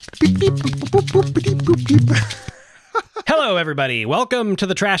Hello, everybody. Welcome to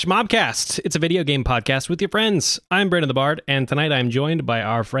the Trash Mobcast. It's a video game podcast with your friends. I'm Brandon the Bard, and tonight I'm joined by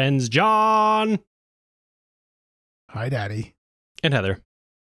our friends John. Hi, Daddy. And Heather.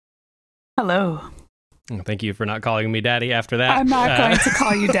 Hello. Thank you for not calling me Daddy after that. I'm not going to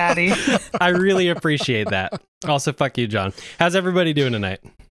call you Daddy. I really appreciate that. Also, fuck you, John. How's everybody doing tonight?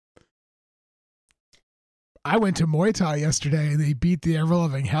 I went to Muay Thai yesterday and they beat the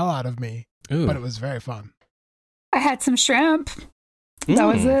ever-loving hell out of me. Ooh. But it was very fun. I had some shrimp. That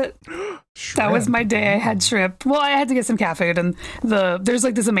was it. That was my day. I had shrimp. Well, I had to get some cat food, and there's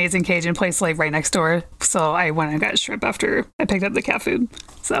like this amazing Cajun place like right next door. So I went and got shrimp after I picked up the cat food.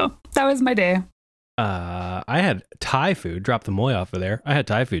 So that was my day. I had Thai food. Dropped the Moy off of there. I had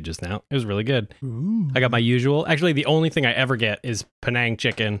Thai food just now. It was really good. Ooh. I got my usual. Actually, the only thing I ever get is Penang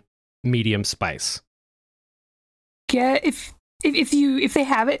chicken, medium spice. Get if they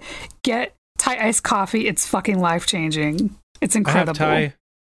have it, get Thai iced coffee. It's fucking life changing. It's incredible. I have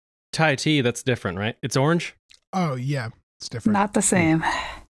Thai tea. That's different, right? It's orange. Oh, yeah. It's different. Not the same.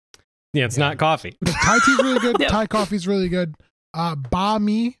 Yeah, it's not coffee. Thai tea's really good. Yep. Thai coffee's really good. Banh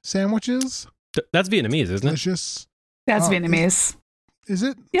mi sandwiches. That's Vietnamese, isn't it? Delicious. That's Oh, Vietnamese. Is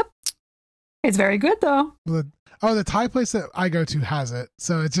it? It's very good though. The Thai place that I go to has it.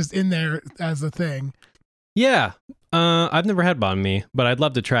 So it's just in there as a thing. Yeah. I've never had banh mi, but I'd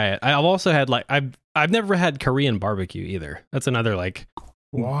love to try it. I've also had I've never had Korean barbecue either. That's another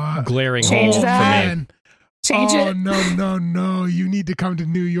What? glaring Change hole that. for me. Man. Change Oh, it. no. You need to come to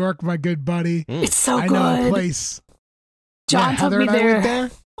New York, my good buddy. It's so I good. know a place. John took Heather me and I went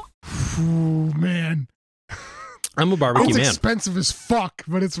there. Ooh, man. I'm a barbecue It's man. expensive as fuck,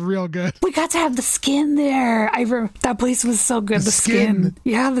 but it's real good. We got to have the skin there. That place was so good. The The skin.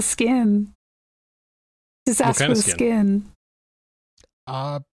 Yeah, the skin. Just What ask kind for of the skin.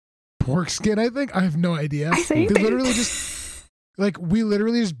 Pork skin, I think. I have no idea. I think we they- literally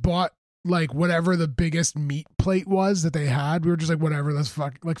just bought whatever the biggest meat plate was that they had. We were just like, whatever, let's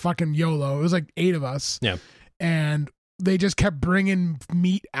fucking YOLO. It was like 8 of us. Yeah. And they just kept bringing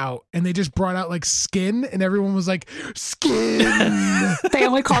meat out, and they just brought out like skin, and everyone was like, skin. They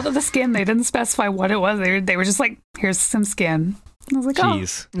only called it the skin. They didn't specify what it was. They were just like, here's some skin. I was like,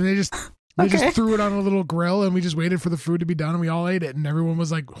 Jeez. And they just threw it on a little grill, and we just waited for the food to be done, and we all ate it, and everyone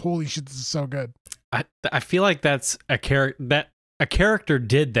was like, holy shit, this is so good. I feel like that's a character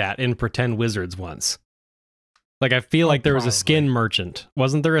did that in Pretend Wizards once. Like, I feel like there was a skin merchant.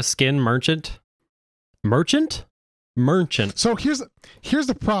 Wasn't there a skin merchant? Merchant. So here's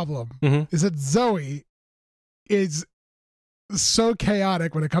the problem, Mhm. is that Zoe is so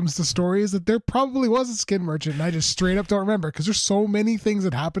chaotic when it comes to stories that there probably was a skin merchant, and I just straight up don't remember because there's so many things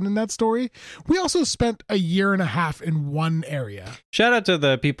that happened in that story. We also spent a year and a half in one area. Shout out to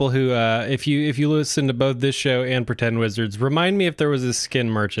the people who, if you listen to both this show and Pretend Wizards, remind me if there was a skin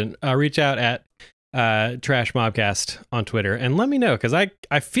merchant. Reach out at Trash Mobcast on Twitter and let me know, because I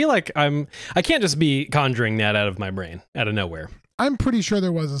feel like I can't just be conjuring that out of my brain out of nowhere. I'm pretty sure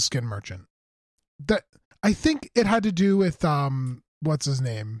there was a skin merchant. That I think it had to do with what's his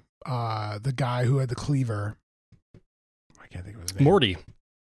name? The guy who had the cleaver. I can't think of his name. Morty.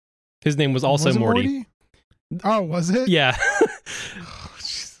 His name was also Was it Morty. Oh, was it? Yeah. Oh,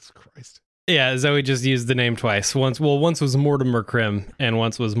 Jesus Christ. Yeah, Zoe just used the name twice. Once was Mortimer Krim, and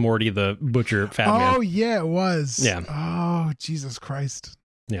once was Morty the Butcher Fat Man. Oh, yeah, it was. Yeah. Oh, Jesus Christ.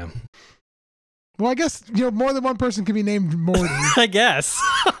 Yeah. Well, I guess, more than one person can be named Morty. I guess.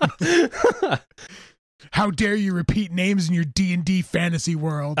 How dare you repeat names in your D&D fantasy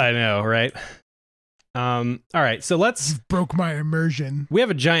world? I know, right? All right, so You broke my immersion. we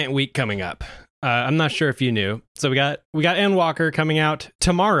have a giant week coming up. I'm not sure if you knew. So we got Endwalker coming out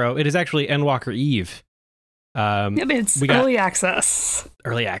tomorrow. It is actually Endwalker Eve. it's we got- early access.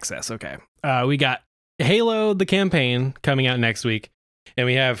 Early access, okay. We got Halo the campaign coming out next week. And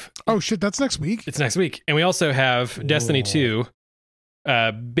we have Oh, shit, that's next week? it's next week. And we also have Destiny 2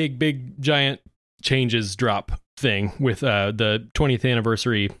 big giant changes drop thing with the 20th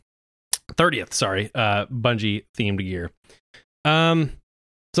anniversary 30th, Bungie themed gear.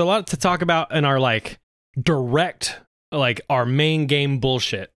 So a lot to talk about in our direct our main game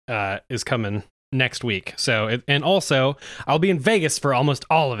bullshit is coming next week. So and also I'll be in Vegas for almost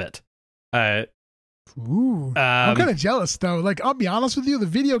all of it. Ooh. I'm kind of jealous, though. I'll be honest with you, the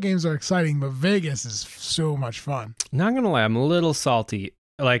video games are exciting, but Vegas is so much fun. Not gonna lie, I'm a little salty.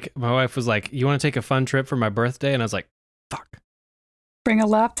 My wife was like, "You want to take a fun trip for my birthday?" And I was like, "Fuck." Bring a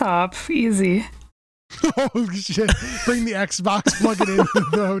laptop. Easy. Oh shit! Bring the Xbox, plug it into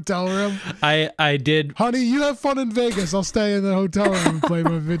the hotel room. I did. Honey, you have fun in Vegas. I'll stay in the hotel room and play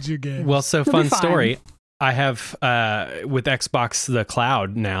my video game. Well, so fun story. I have with Xbox the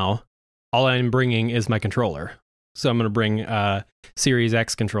Cloud now. All I'm bringing is my controller. So I'm going to bring Series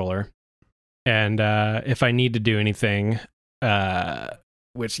X controller, and if I need to do anything,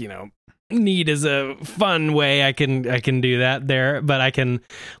 which need is a fun way I can do that there, but I can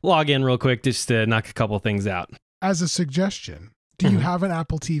log in real quick just to knock a couple things out. As a suggestion, do you have an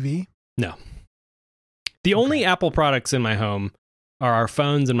Apple TV? No. The only Apple products in my home are our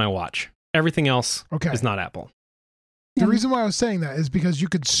phones and my watch. Everything else is not Apple. The reason why I was saying that is because you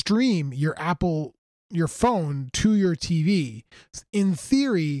could stream your phone to your TV, in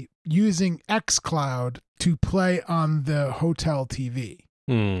theory, using xCloud to play on the hotel TV.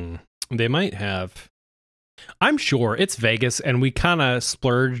 They might have. I'm sure it's Vegas and we kind of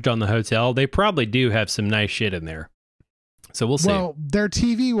splurged on the hotel. They probably do have some nice shit in there. So we'll see. Well, their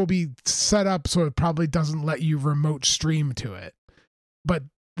TV will be set up so it probably doesn't let you remote stream to it. But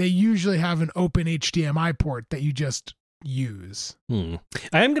they usually have an open HDMI port that you just use. I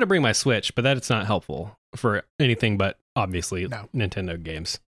am going to bring my Switch, but that's not helpful for anything but obviously Nintendo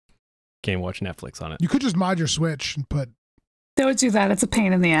games. Can't watch Netflix on it. You could just mod your Switch and put... Don't do that. It's a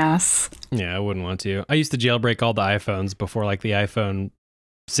pain in the ass. Yeah, I wouldn't want to. I used to jailbreak all the iPhones before like the iPhone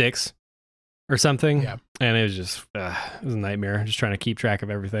 6 or something. Yeah. And it was just, it was a nightmare just trying to keep track of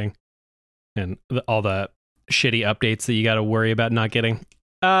everything. And all the shitty updates that you got to worry about not getting.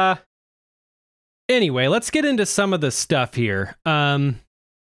 Anyway, let's get into some of the stuff here.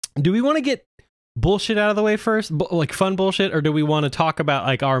 Do we want to get bullshit out of the way first? Like fun bullshit? Or do we want to talk about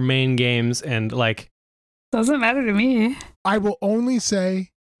like our main games and like... Doesn't matter to me. I will only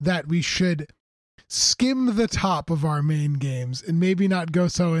say that we should skim the top of our main games and maybe not go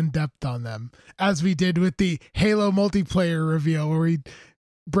so in depth on them as we did with the Halo multiplayer reveal where we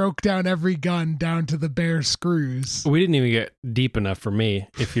broke down every gun down to the bare screws. We didn't even get deep enough for me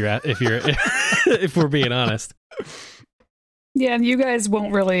if we're being honest. Yeah, and you guys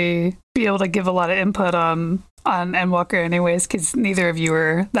won't really be able to give a lot of input on Endwalker anyways because neither of you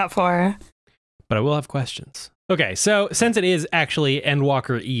are that far. But I will have questions. Okay, so since it is actually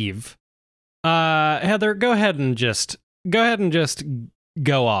Endwalker Eve, Heather, go ahead and just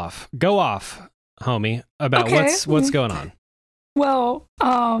go off, homie, about what's going on. Well,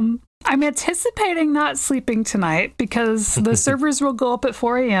 I'm anticipating not sleeping tonight because the servers will go up at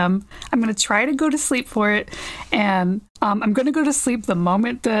 4 a.m. I'm going to try to go to sleep for it, and I'm going to go to sleep the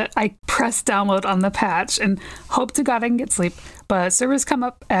moment that I press download on the patch and hope to God I can get sleep. But servers come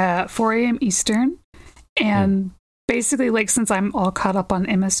up at 4 a.m. Eastern, and basically, like, since I'm all caught up on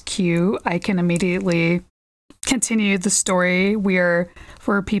MSQ, I can immediately continue the story.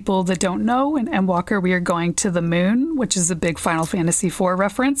 For people that don't know, in Endwalker, we are going to the moon, which is a big Final Fantasy IV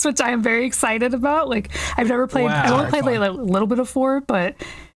reference, which I am very excited about. Like, I've never played, I've only played like a little bit of 4, but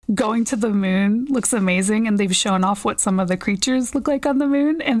going to the moon looks amazing, and they've shown off what some of the creatures look like on the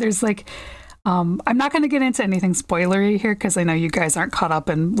moon, and there's like, I'm not going to get into anything spoilery here because I know you guys aren't caught up,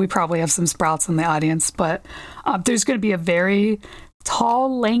 and we probably have some sprouts in the audience, but there's going to be a very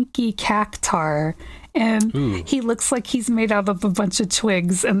tall, lanky cactuar, and he looks like he's made out of a bunch of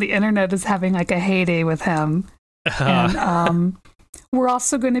twigs, and the internet is having like a heyday with him. And we're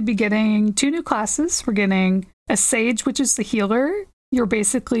also going to be getting 2 new classes. We're getting a sage, which is the healer. You're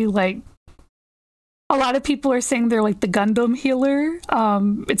basically like, a lot of people are saying they're like the Gundam healer.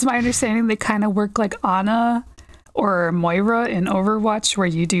 It's my understanding they kind of work like Ana or Moira in Overwatch, where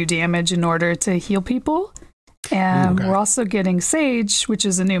you do damage in order to heal people. And we're also getting Sage, which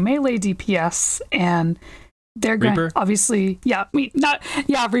is a new melee DPS, and they're going to obviously,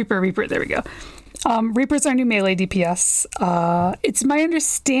 Reaper. There we go. Reaper's our new melee DPS. It's my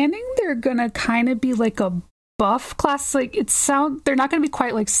understanding they're going to kind of be like a buff class. Like they're not going to be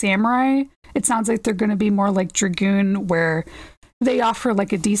quite like Samurai. It sounds like they're going to be more like Dragoon, where they offer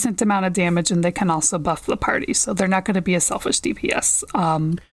like a decent amount of damage and they can also buff the party. So they're not going to be a selfish DPS.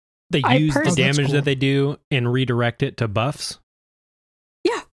 They use the damage that they do and redirect it to buffs?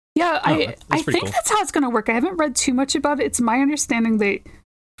 Yeah. I think that's how it's going to work. I haven't read too much about it. It's my understanding that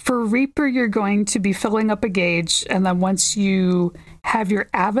for Reaper, you're going to be filling up a gauge, and then once you have your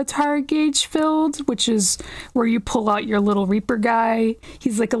avatar gauge filled, which is where you pull out your little Reaper guy,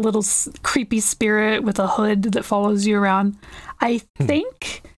 he's like a little creepy spirit with a hood that follows you around. I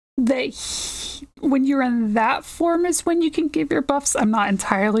think that when you're in that form is when you can give your buffs. I'm not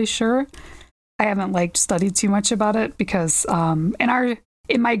entirely sure. I haven't studied too much about it because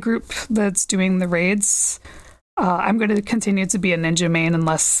in my group that's doing the raids, I'm going to continue to be a ninja main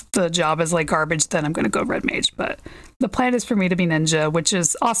unless the job is like garbage. Then I'm going to go red mage. But the plan is for me to be ninja, which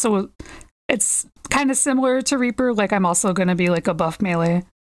is also, it's kind of similar to Reaper. Like I'm also going to be like a buff melee,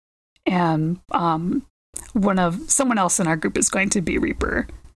 and someone else in our group is going to be Reaper.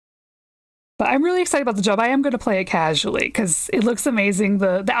 But I'm really excited about the job. I am going to play it casually because it looks amazing.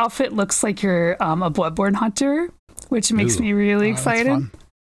 The outfit looks like you're a Bloodborne hunter, which makes me really excited.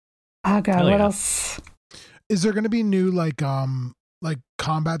 Oh god, what else? Is there going to be new like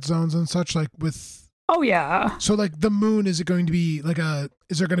combat zones and such, like with? Oh yeah. So like the moon, is it going to be like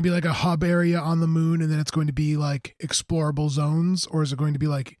is there going to be like a hub area on the moon, and then it's going to be like explorable zones, or is it going to be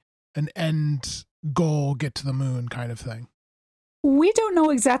like an end goal, get to the moon kind of thing? We don't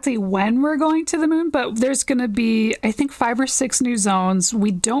know exactly when we're going to the moon, but there's going to be, I think, 5 or 6 new zones. We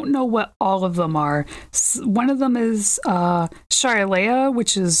don't know what all of them are. One of them is Shirlea,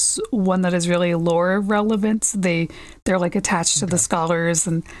 which is one that is really lore relevant. They're like attached to the scholars,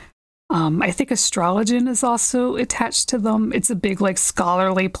 and I think Astrologian is also attached to them. It's a big like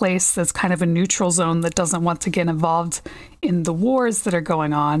scholarly place that's kind of a neutral zone that doesn't want to get involved in the wars that are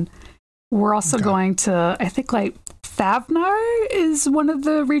going on. We're also going to, I think, like Thavnar is one of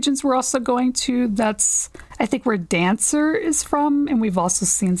the regions we're also going to. That's, I think, where Dancer is from. And we've also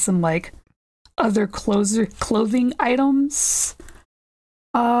seen some, like, other clothing items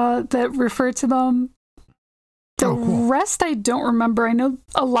that refer to them. The rest I don't remember. I know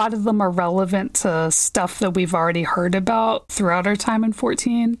a lot of them are relevant to stuff that we've already heard about throughout our time in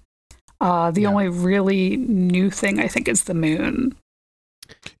 14. The only really new thing, I think, is the moon.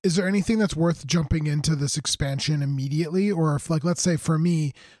 Is there anything that's worth jumping into this expansion immediately? Or if, like, let's say for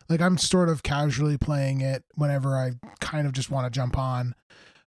me, like I'm sort of casually playing it whenever I kind of just want to jump on.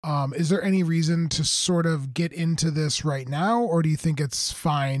 Is there any reason to sort of get into this right now? Or do you think it's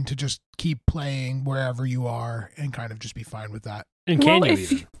fine to just keep playing wherever you are and kind of just be fine with that? And can you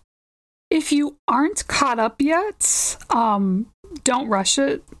even? If you aren't caught up yet, don't rush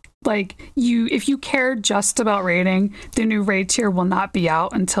it. Like if you care just about raiding, the new raid tier will not be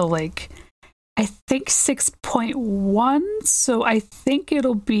out until like I think 6.1. So I think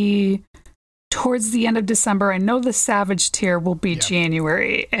it'll be towards the end of December. I know the Savage tier will be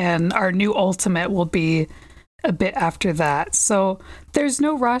January, and our new Ultimate will be a bit after that. So there's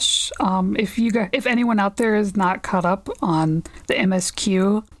no rush. If anyone out there is not caught up on the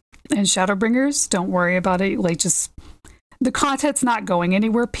MSQ and Shadowbringers, don't worry about it. Like just the content's not going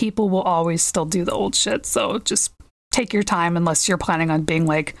anywhere. People will always still do the old shit. So just take your time unless you're planning on being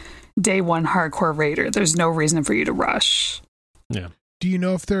like day one hardcore raider. There's no reason for you to rush. Yeah. Do you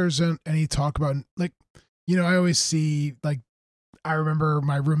know if there's any talk about, like, you know, I always see, like, I remember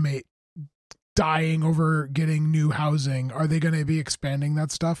my roommate dying over getting new housing. Are they going to be expanding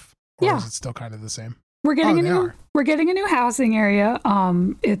that stuff? Or is it still kind of the same? We're getting we're getting a new housing area.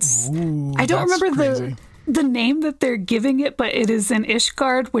 It's I don't remember crazy. the name that they're giving it, but it is in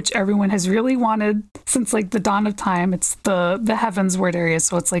Ishgard, which everyone has really wanted since like the dawn of time. It's the Heavensward area,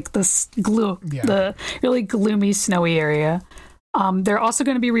 so it's like this the really gloomy, snowy area. They're also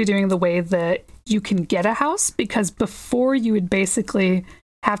going to be redoing the way that you can get a house, because before you would basically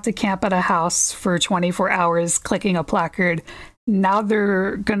have to camp at a house for 24 hours clicking a placard. Now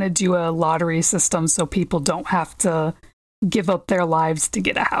they're going to do a lottery system so people don't have to give up their lives to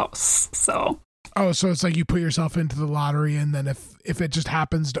get a house. So it's like you put yourself into the lottery, and then if it just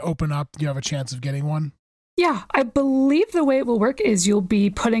happens to open up, you have a chance of getting one? Yeah, I believe the way it will work is you'll be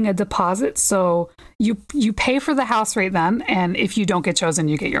putting a deposit. So you pay for the house right then, and if you don't get chosen,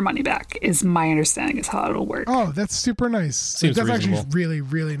 you get your money back, is my understanding is how it'll work. Oh, that's super nice. Like, that's reasonable. Actually really,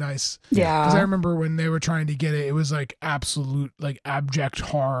 really nice. Yeah. Because I remember when they were trying to get it, it was like absolute, like abject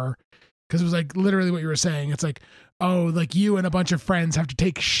horror. Because it was like literally what you were saying. It's like, oh, like you and a bunch of friends have to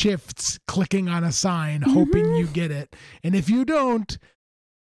take shifts clicking on a sign, hoping you get it. And if you don't,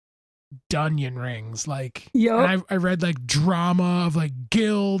 Dunyan rings. Like, and I read like drama of like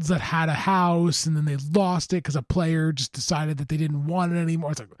guilds that had a house and then they lost it because a player just decided that they didn't want it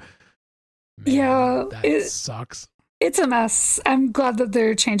anymore. It's like, man, that sucks. It's a mess. I'm glad that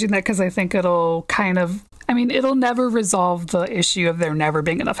they're changing that, because I think it'll it'll never resolve the issue of there never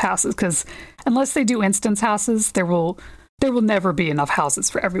being enough houses, because unless they do instance houses, there will never be enough houses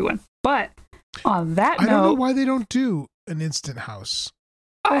for everyone. But on that note, I don't know why they don't do an instant house.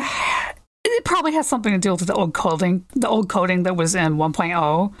 It probably has something to do with the old coding that was in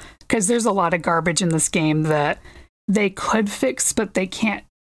 1.0, because there's a lot of garbage in this game that they could fix, but they can't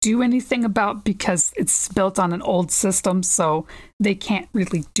do anything about because it's built on an old system, so they can't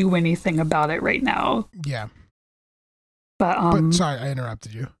really do anything about it right now. Yeah. But sorry, I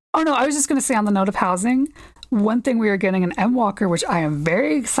interrupted you. Oh no, I was just going to say on the note of housing, one thing we are getting an Endwalker, which I am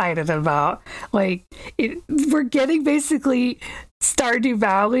very excited about. Like, we're getting basically Stardew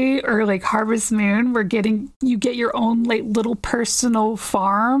Valley or like Harvest Moon. You get your own like little personal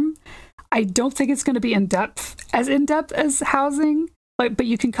farm. I don't think it's going to be as in-depth as housing, but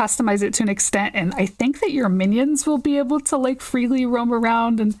you can customize it to an extent. And I think that your minions will be able to like freely roam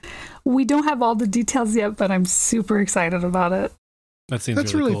around. And we don't have all the details yet, but I'm super excited about it. That's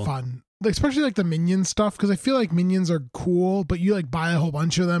really cool. Fun. Like, especially like the minion stuff, because I feel like minions are cool, but you like buy a whole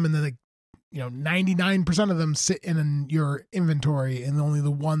bunch of them and then like, 99% of them sit in your inventory and only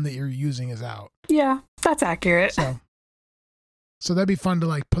the one that you're using is out. Yeah, that's accurate. So that'd be fun to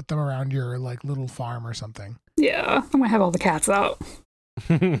like put them around your like little farm or something. Yeah, I'm gonna have all the cats out.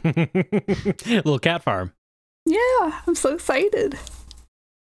 Little cat farm. Yeah, I'm so excited.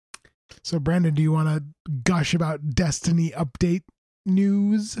 So Brandon, do you want to gush about Destiny update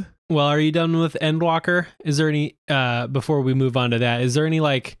news? Well, are you done with Endwalker? Is there any before we move on to that, is there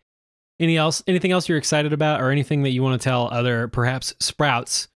anything else you're excited about, or anything that you want to tell other perhaps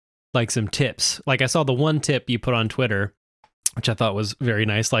sprouts, like some tips? Like I saw the one tip you put on Twitter, which I thought was very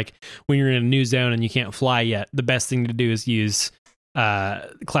nice. Like when you're in a new zone and you can't fly yet, the best thing to do is use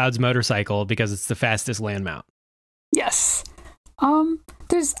Cloud's motorcycle because it's the fastest land mount. Yes. I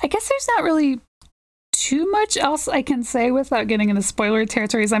guess there's not really too much else I can say without getting into spoiler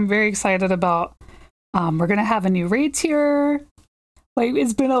territories. I'm very excited about we're gonna have a new raid tier. Like,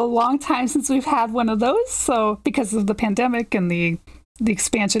 it's been a long time since we've had one of those, so because of the pandemic and the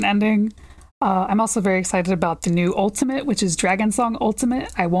expansion ending. I'm also very excited about the new Ultimate, which is Dragonsong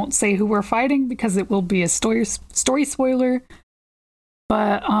Ultimate. I won't say who we're fighting because it will be a story spoiler.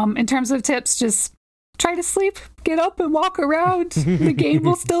 But in terms of tips, just try to sleep, get up and walk around. The game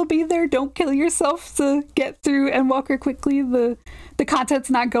will still be there. Don't kill yourself to get through Endwalker quickly. The content's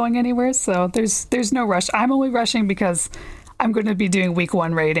not going anywhere, so there's no rush. I'm only rushing because I'm going to be doing week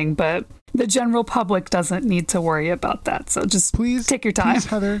 1 rating, but the general public doesn't need to worry about that. So just please take your time. Please,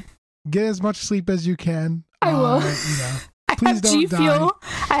 Heather, get as much sleep as you can. I will. I have G Fuel.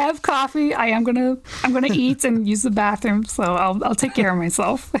 I have coffee. I'm gonna eat and use the bathroom. So I'll take care of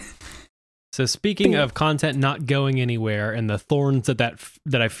myself. So speaking of content not going anywhere and the thorns that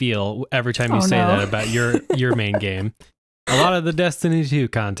I feel every time you say that about your main game, a lot of the Destiny 2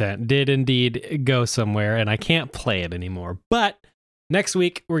 content did indeed go somewhere, and I can't play it anymore. But next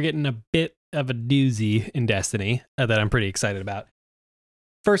week, we're getting a bit of a doozy in Destiny that I'm pretty excited about.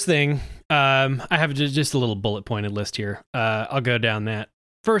 First thing, I have just a little bullet pointed list here. I'll go down that.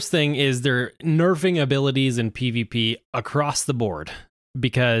 First thing is they're nerfing abilities in PvP across the board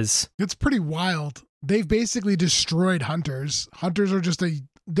because... It's pretty wild. They've basically destroyed hunters. Hunters are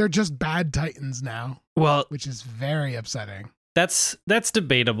they're just bad titans now. Well, which is very upsetting. That's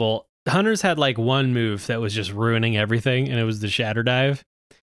debatable. Hunters had like one move that was just ruining everything, and it was the Shatter Dive.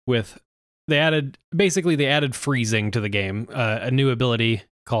 They added freezing to the game, a new ability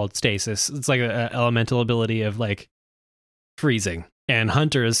called Stasis. It's like an elemental ability of like freezing, and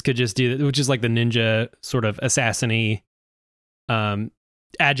hunters could just do that, which is like the ninja sort of assassin-y,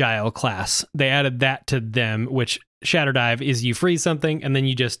 agile class. They added that to them, which Shatter Dive is you freeze something and then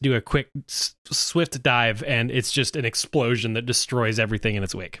you just do a quick swift dive and it's just an explosion that destroys everything in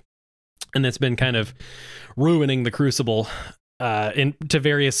its wake. And that's been kind of ruining the Crucible to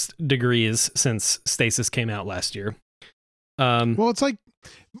various degrees since Stasis came out last year. Well, it's like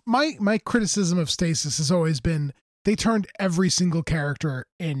my criticism of Stasis has always been they turned every single character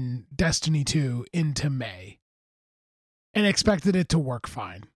in Destiny 2 into Mei and expected it to work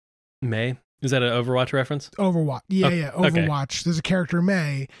fine. Mei? Is that an Overwatch reference? Overwatch. Yeah. Overwatch. Okay. There's a character,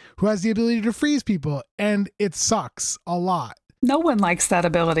 Mei, who has the ability to freeze people, and it sucks a lot. No one likes that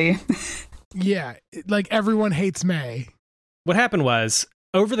ability. Yeah. Like, everyone hates Mei. What happened was,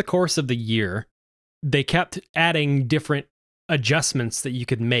 over the course of the year, they kept adding different adjustments that you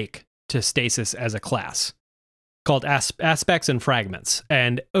could make to Stasis as a class, called aspects and fragments.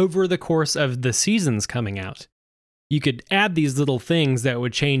 And over the course of the seasons coming out, you could add these little things that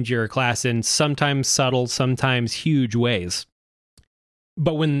would change your class in sometimes subtle, sometimes huge ways.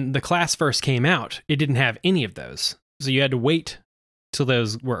 But when the class first came out, it didn't have any of those. So you had to wait till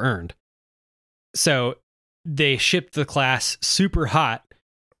those were earned. So they shipped the class super hot.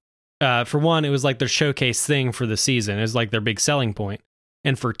 For one, it was like their showcase thing for the season. It was like their big selling point.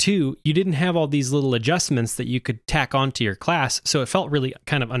 And for two, you didn't have all these little adjustments that you could tack onto your class. So it felt really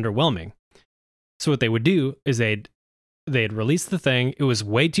kind of underwhelming. So what they would do is they'd released the thing. It was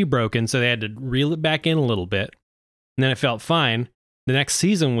way too broken, so they had to reel it back in a little bit. And then it felt fine. The next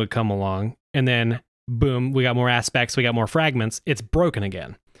season would come along, and then boom, we got more aspects, we got more fragments. It's broken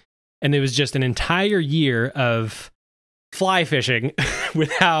again. and it was just an entire year of fly fishing with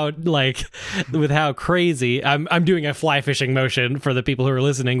how crazy I'm doing a fly fishing motion for the people who are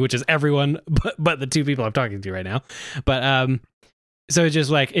listening, which is everyone but the two people I'm talking to right now. But so it's just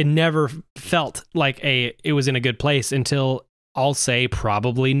like, it never felt like it was in a good place until, I'll say,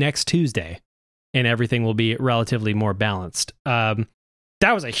 probably next Tuesday, and everything will be relatively more balanced.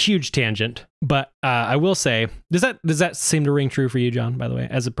 That was a huge tangent, but I will say, does that seem to ring true for you, John, by the way,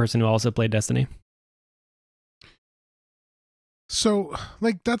 as a person who also played Destiny? So,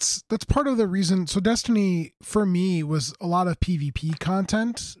 like, that's part of the reason. So Destiny, for me, was a lot of PvP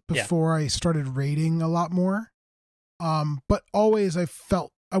content before I started raiding a lot more. But always I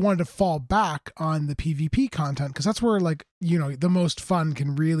felt I wanted to fall back on the PvP content, because that's where, like, you know, the most fun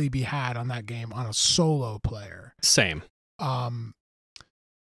can really be had on that game on a solo player. Same.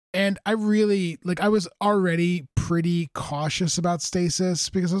 And I really, like, I was already pretty cautious about Stasis,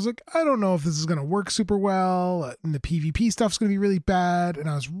 because I was like, I don't know if this is going to work super well, and the PvP stuff's going to be really bad, and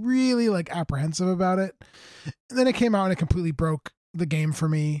I was really, like, apprehensive about it. And then it came out and it completely broke the game for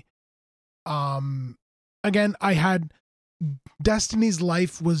me. Again, I had Destiny's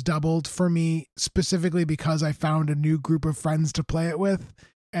life was doubled for me, specifically because I found a new group of friends to play it with.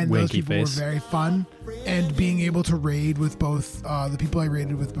 And those people were very fun, and being able to raid with both the people I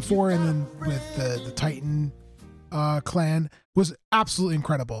raided with before and then with the Titan clan was absolutely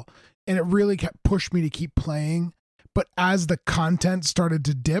incredible. And it really pushed me to keep playing. But as the content started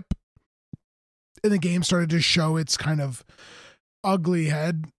to dip and the game started to show its kind of ugly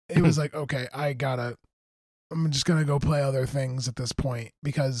head, it was like, okay, I'm just going to go play other things at this point,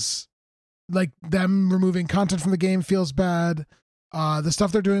 because, like, them removing content from the game feels bad. The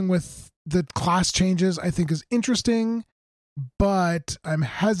stuff they're doing with the class changes, I think, is interesting, but I'm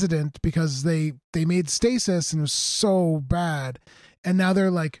hesitant because they made Stasis and it was so bad. And now they're,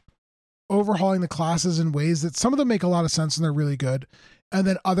 like, overhauling the classes in ways that some of them make a lot of sense and they're really good. And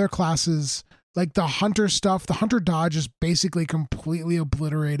then other classes, like the hunter stuff, the hunter dodge is basically completely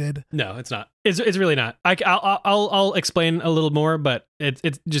obliterated. No, it's not. It's really not. I'll explain a little more, but it's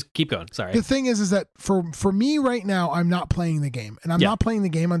just keep going. Sorry. The thing is that for me right now, I'm not playing the game, and I'm not playing the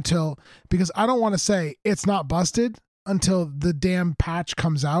game because I don't want to say it's not busted until the damn patch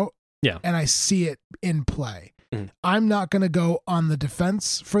comes out. Yeah. And I see it in play. I'm not going to go on the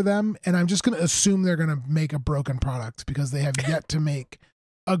defense for them, and I'm just going to assume they're going to make a broken product, because they have yet to make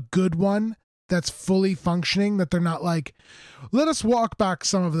a good one that's fully functioning, that they're not like, let us walk back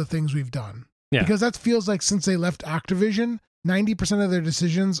some of the things we've done. Yeah. Because that feels like since they left Activision, 90% of their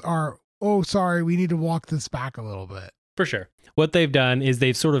decisions are, oh, sorry, we need to walk this back a little bit. For sure. What they've done is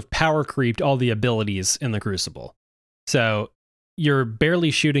they've sort of power creeped all the abilities in the Crucible. So you're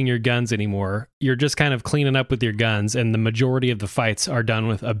barely shooting your guns anymore. You're just kind of cleaning up with your guns, and the majority of the fights are done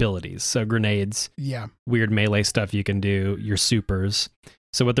with abilities. So grenades, weird melee stuff you can do, your supers.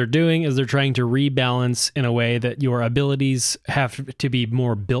 So what they're doing is they're trying to rebalance in a way that your abilities have to be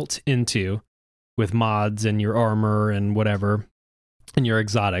more built into, with mods and your armor and whatever, and your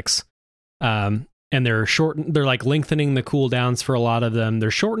exotics. And they're like lengthening the cooldowns for a lot of them.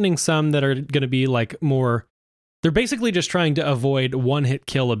 They're shortening some that are going to be like more. They're basically just trying to avoid one-hit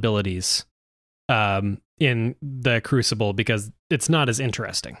kill abilities in the Crucible, because it's not as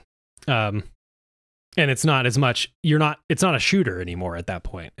interesting. And it's not as much, it's not a shooter anymore at that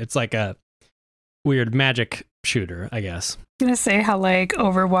point. It's like a weird magic shooter, I guess. I'm going to say how, like,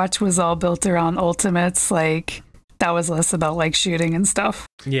 Overwatch was all built around ultimates. Like, that was less about, like, shooting and stuff.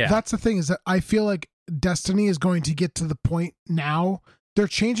 Yeah. That's the thing, is that I feel like Destiny is going to get to the point now. They're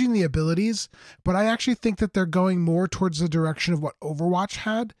changing the abilities, but I actually think that they're going more towards the direction of what Overwatch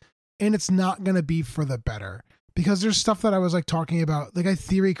had, and it's not going to be for the better. Because there's stuff that I was, like, talking about, like, I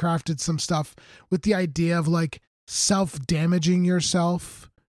theory crafted some stuff with the idea of, like, self-damaging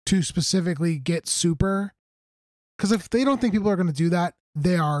yourself to specifically get super. Because if they don't think people are going to do that,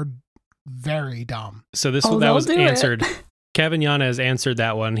 they are very dumb. So that was answered. Kevin Yanez answered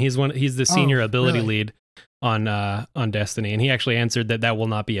that one. He's the senior ability lead on Destiny, and he actually answered that will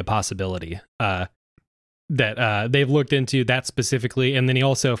not be a possibility. That they've looked into that specifically, and then he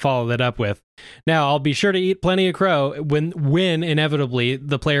also followed that up with, now I'll be sure to eat plenty of crow when inevitably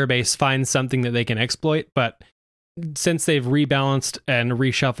the player base finds something that they can exploit, but since they've rebalanced and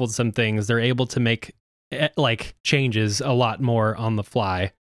reshuffled some things, they're able to make like changes a lot more on the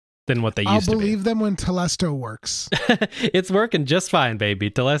fly than what they used to be. I'll believe them when Telesto works. It's working just fine, baby.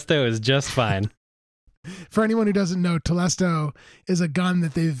 Telesto is just fine. For anyone who doesn't know, Telesto is a gun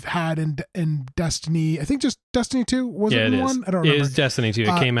that they've had in Destiny. I think just Destiny 2. Was it in 1? I don't remember. It is Destiny 2.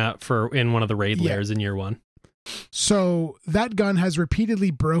 It came out in one of the raid layers in year 1. So that gun has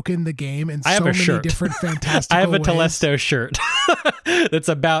repeatedly broken the game in I have so a many shirt. different fantastical I have a ways. Telesto shirt that's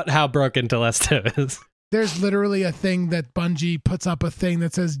about how broken Telesto is. There's literally a thing that Bungie puts up a thing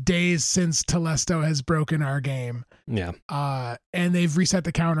that says days since Telesto has broken our game. Yeah. And they've reset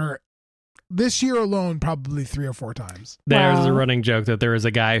the counter this year alone probably 3 or 4 times. There's Wow. a running joke that there is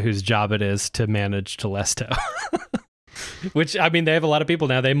a guy whose job it is to manage Telesto. Which, I mean, they have a lot of people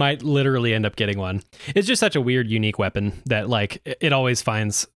now. They might literally end up getting one. It's just such a weird, unique weapon that, like, it always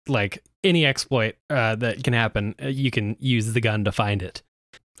finds, like, any exploit that can happen, you can use the gun to find it.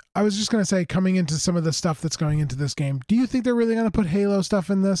 I was just going to say, coming into some of the stuff that's going into this game, do you think they're really going to put Halo stuff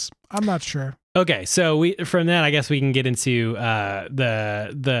in this? I'm not sure. Okay, so from that, I guess we can get into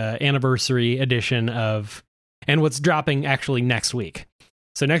the anniversary edition of, and what's dropping actually next week.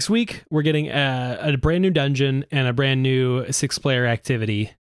 So next week, we're getting a brand new dungeon and a brand new 6-player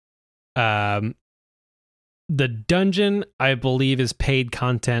activity. The dungeon, I believe, is paid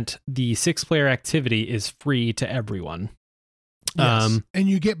content. The 6-player activity is free to everyone. Yes. And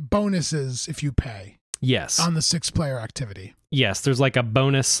you get bonuses if you pay Yes. on the 6-player activity. Yes, there's like a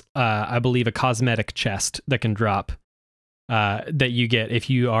bonus, I believe a cosmetic chest that can drop that you get if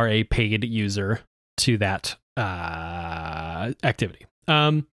you are a paid user to that activity.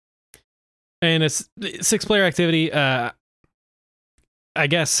 And it's 6-player activity. I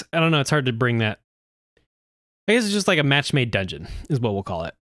guess, I don't know, it's hard to bring that. I guess it's just like a match-made dungeon is what we'll call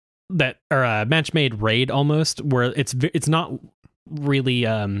it. That, or a match-made raid almost, where it's not really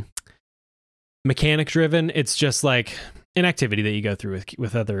mechanic driven. It's just like an activity that you go through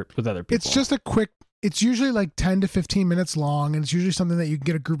with other people. It's just a quick, it's usually like 10 to 15 minutes long, and it's usually something that you can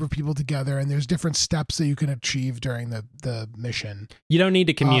get a group of people together, and there's different steps that you can achieve during the mission. You don't need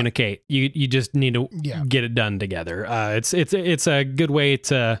to communicate. You just need to Yeah. get it done together. It's a good way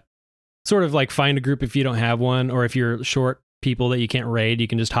to sort of like find a group if you don't have one, or if you're short people that you can't raid, you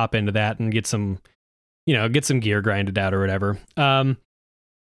can just hop into that and get some gear grinded out or whatever.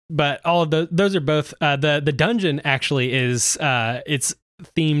 But all of those are both the dungeon actually is it's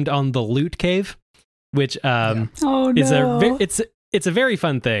themed on the loot cave, which Oh no! it's a very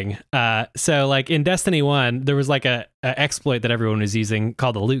fun thing. So like in Destiny 1, there was like a exploit that everyone was using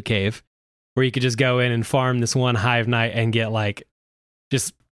called the loot cave, where you could just go in and farm this one hive night and get like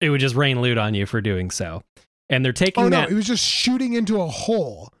it would just rain loot on you for doing so. And they're taking that. No, it was just shooting into a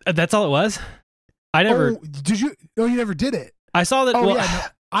hole. That's all it was. I never. Did you? Oh, you never did it. I saw that. Oh well, yeah, no,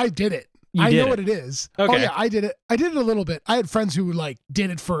 I did it. You I did know it. what it is. Okay. Oh yeah, I did it. I did it a little bit. I had friends who like did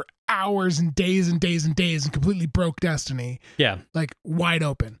it for hours and days and days and days and completely broke Destiny, Yeah. like wide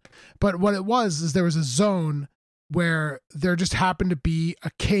open. But what it was is there was a zone where there just happened to be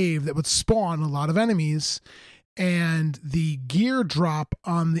a cave that would spawn a lot of enemies, and the gear drop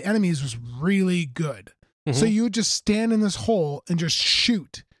on the enemies was really good. So you would just stand in this hole and just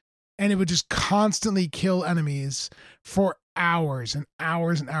shoot, and it would just constantly kill enemies for hours and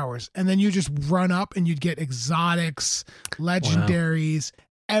hours and hours. And then you just run up and you'd get exotics, legendaries,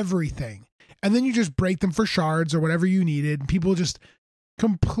 everything. And then you just break them for shards or whatever you needed. And people just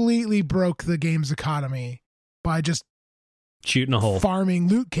completely broke the game's economy by just Shooting a hole. farming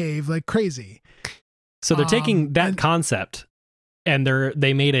loot cave like crazy. So they're taking that and- concept and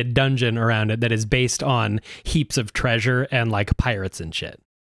they made a dungeon around it that is based on heaps of treasure and like pirates and shit.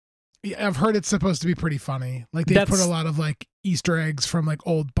 Yeah, I've heard it's supposed to be pretty funny. Like they put That's- a lot of like Easter eggs from like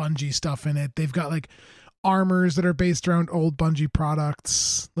old Bungie stuff in it. They've got like armors that are based around old Bungie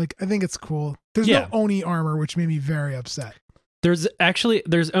products. Like I think it's cool. There's Yeah. no Oni armor, which made me very upset. There's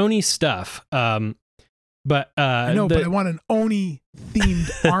Oni stuff. But I know, but I want an Oni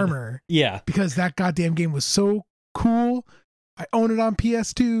themed armor yeah. because that goddamn game was so cool. I own it on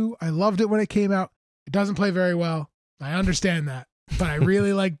PS2. I loved it when it came out. It doesn't play very well. I understand that, but I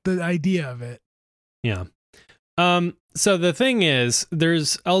really like the idea of it. Yeah. So the thing is,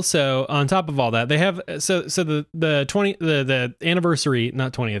 there's also on top of all that, they have the anniversary,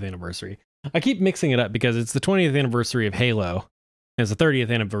 not 20th anniversary. I keep mixing it up because it's the 20th anniversary of Halo and it's the 30th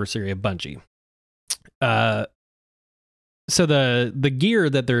anniversary of Bungie. So the gear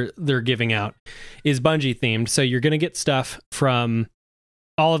that they're giving out is Bungie themed. So you're gonna get stuff from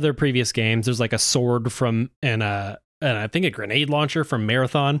all of their previous games. There's like a sword from and I think a grenade launcher from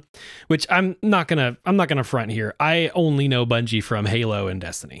Marathon, which I'm not gonna front here. I only know Bungie from Halo and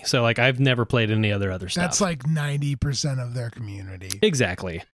Destiny. So like I've never played any other stuff. That's like 90% of their community.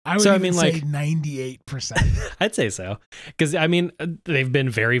 Exactly. I would So, I even mean, say like- 98%. I'd say so. Because I mean they've been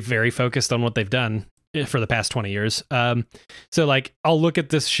very, very focused on what they've done for the past 20 years. So like I'll look at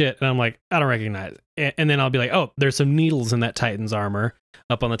this shit and I'm like, I don't recognize it. And then I'll be like, oh, there's some needles in that Titan's armor.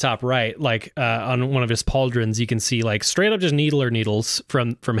 up on the top right, like on one of his pauldrons, you can see like straight up just needles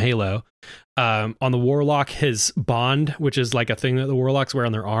from Halo. On the Warlock, his bond, which is like a thing that the Warlocks wear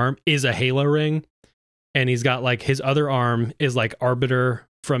on their arm, is a Halo ring. And he's got like his other arm is like Arbiter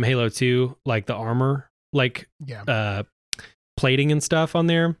from Halo 2, like the armor, like plating and stuff on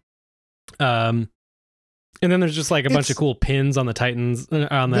there. And then there's just like a bunch of cool pins on the Titans,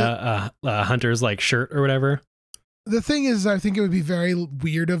 on the Hunter's like shirt or whatever. The thing is, I think it would be very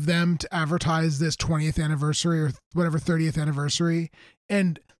weird of them to advertise this 20th anniversary or whatever 30th anniversary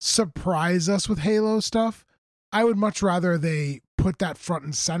and surprise us with Halo stuff. I would much rather they put that front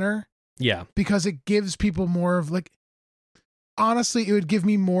and center. Yeah. Because it gives people more of like, honestly, it would give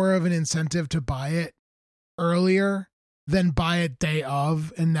me more of an incentive to buy it earlier than buy it day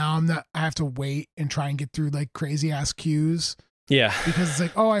of. And now I have to wait and try and get through like crazy ass queues. Yeah. Because it's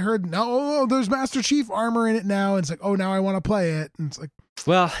like, oh, I heard there's Master Chief armor in it now. And it's like, oh, now I want to play it. And it's like,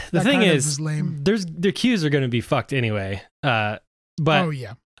 well, the thing is the queues are going to be fucked anyway. But oh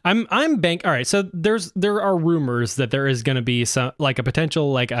yeah. All right, so there are rumors that there is going to be some like a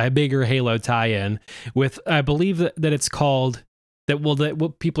potential like a bigger Halo tie-in with, I believe that it's called that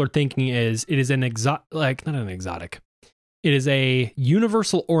what people are thinking is it is not an exotic. It is a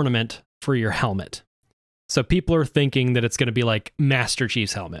universal ornament for your helmet. So people are thinking that it's going to be like Master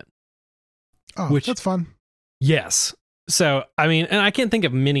Chief's helmet. Oh, that's fun. Yes. So, I mean, and I can't think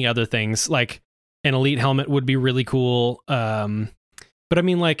of many other things, like an Elite helmet would be really cool. But I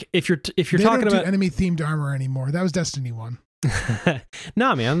mean, like, if you're talking about enemy themed armor anymore, that was Destiny 1.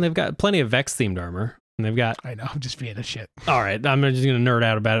 Nah, man, they've got plenty of Vex themed armor, and they've got. I know, I'm just being a shit. All right, I'm just gonna nerd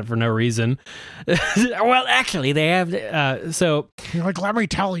out about it for no reason. Well, actually, they have. So you're like, let me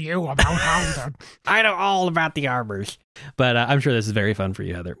tell you about how I know all about the armors, but I'm sure this is very fun for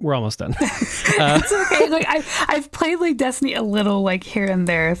you, Heather. We're almost done. It's okay. Like I've played like Destiny a little, like here and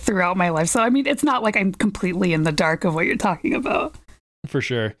there throughout my life, so I mean, it's not like I'm completely in the dark of what you're talking about. For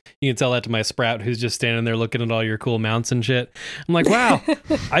sure. You can tell that to my Sprout, who's just standing there looking at all your cool mounts and shit. I'm like, wow,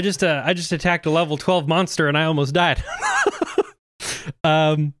 I just attacked a level 12 monster and I almost died.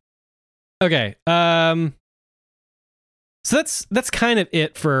 Okay. So that's kind of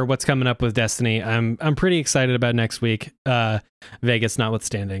it for what's coming up with Destiny. I'm pretty excited about next week, Vegas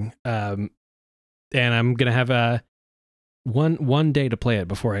notwithstanding. And I'm gonna have one day to play it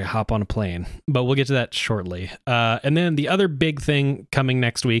before I hop on a plane, but we'll get to that shortly. And then the other big thing coming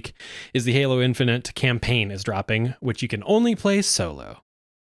next week is the Halo Infinite campaign is dropping, which you can only play solo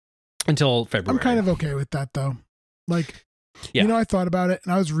until February. I'm kind of okay with that though. Like, yeah. You know, I thought about it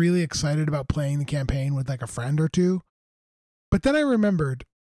and I was really excited about playing the campaign with like a friend or two. But then I remembered,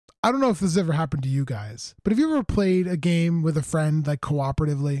 I don't know if this has ever happened to you guys, but have you ever played a game with a friend like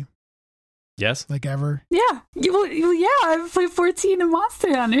cooperatively? Yes. Like ever? Yeah. Well, yeah, I've played 14 in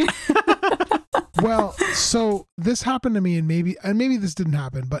Monster Hunter. Well, so this happened to me and maybe this didn't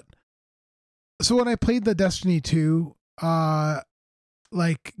happen, but so when I played the Destiny 2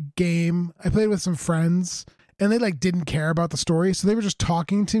 like game, I played with some friends and they like didn't care about the story, so they were just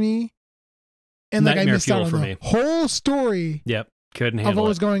talking to me. And like Nightmare I missed out on the whole story. Yep. Couldn't handle of what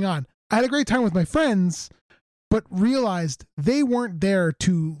was going on. I had a great time with my friends, but realized they weren't there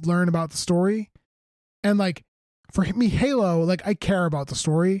to learn about the story. And like for me, Halo, like I care about the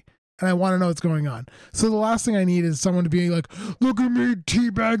story and I want to know what's going on. So the last thing I need is someone to be like, look at me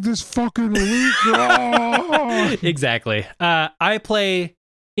teabag this fucking elite. Oh! Exactly. I play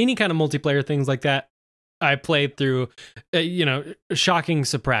any kind of multiplayer things like that. I played through, shocking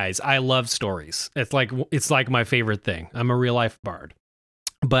surprise. I love stories. It's like my favorite thing. I'm a real life bard,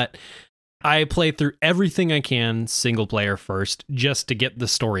 but I play through everything I can single player first, just to get the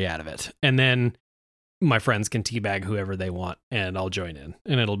story out of it. And then my friends can teabag whoever they want and I'll join in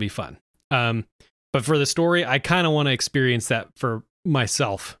and it'll be fun. But for the story, I kind of want to experience that for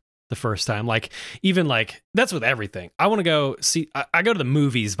myself the first time. Like, even like, that's with everything. I want to go see, I go to the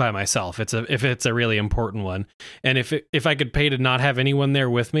movies by myself. If it's a really important one. And if I could pay to not have anyone there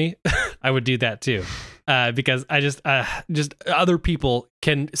with me, I would do that too. Because I just other people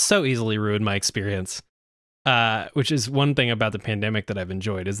can so easily ruin my experience. Which is one thing about the pandemic that I've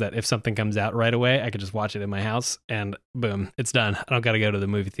enjoyed, is that if something comes out right away, I could just watch it in my house and boom, it's done. I don't got to go to the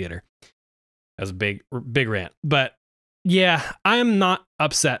movie theater. That was a big rant. But yeah, I'm not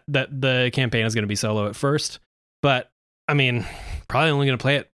upset that the campaign is going to be solo at first, but I mean, probably only going to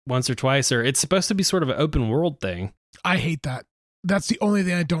play it once or twice, or it's supposed to be sort of an open world thing. I hate that. That's the only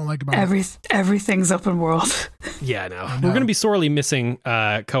thing I don't like about it. Everything's open world. Yeah, I know. We're going to be sorely missing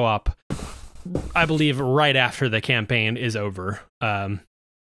co-op, I believe, right after the campaign is over. But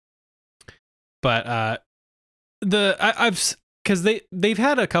I've because they've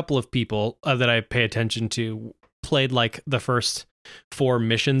had a couple of people that I pay attention to played like the first 4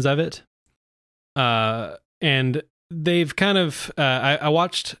 missions of it, and they've kind of I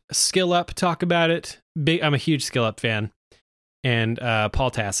watched Skill Up talk about it. I'm a huge Skill Up fan, and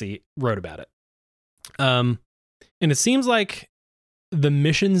Paul Tassi wrote about it. And it seems like the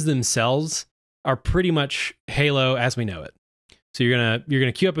missions themselves are pretty much Halo as we know it. So you're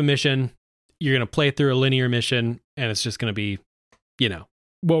gonna queue up a mission, you're gonna play through a linear mission, and it's just gonna be,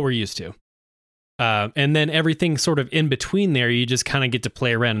 what we're used to. And then everything sort of in between there, you just kind of get to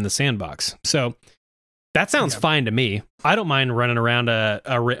play around in the sandbox. So that sounds fine to me. I don't mind running around a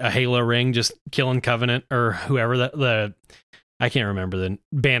Halo ring, just killing Covenant or whoever the I can't remember, the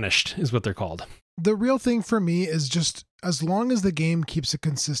Banished is what they're called. The real thing for me is just as long as the game keeps a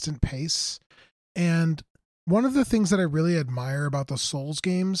consistent pace. And one of the things that I really admire about the Souls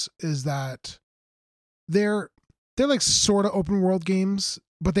games is that they're like sort of open world games,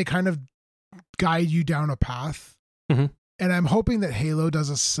 but they kind of guide you down a path. Mm-hmm. And I'm hoping that Halo does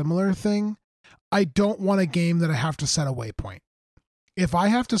a similar thing. I don't want a game that I have to set a waypoint. If I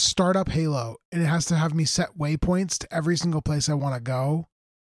have to start up Halo and it has to have me set waypoints to every single place I want to go,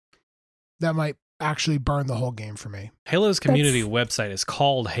 that might actually burn the whole game for me. Halo's community website is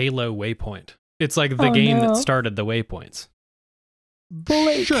called Halo Waypoint. It's like the game that started the waypoints.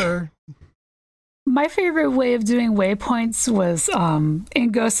 Blake, sure. My favorite way of doing waypoints was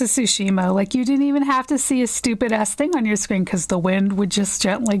in Ghost of Tsushima. Like, you didn't even have to see a stupid ass thing on your screen because the wind would just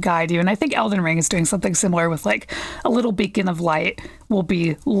gently guide you. And I think Elden Ring is doing something similar with like a little beacon of light will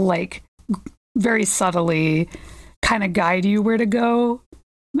be like very subtly kind of guide you where to go.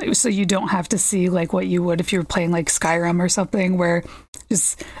 So you don't have to see like what you would if you were playing like Skyrim or something, where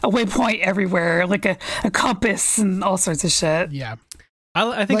just a waypoint everywhere, like a compass and all sorts of shit. Yeah.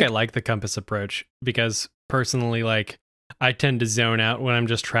 I think I like the compass approach because personally, like, I tend to zone out when I'm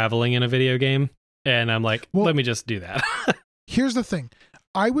just traveling in a video game, and I'm like, let me just do that. Here's the thing.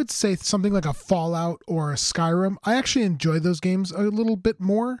 I would say something like a Fallout or a Skyrim. I actually enjoy those games a little bit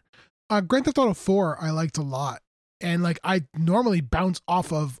more. Grand Theft Auto 4 I liked a lot. And like I normally bounce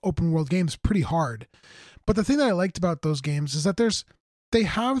off of open world games pretty hard. But the thing that I liked about those games is that they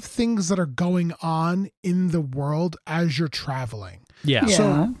have things that are going on in the world as you're traveling. Yeah.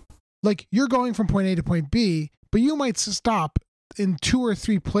 So like you're going from point A to point B, but you might stop in 2 or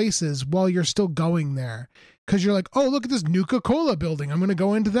 3 places while you're still going there. Because you're like, oh, look at this Nuka-Cola building. I'm going to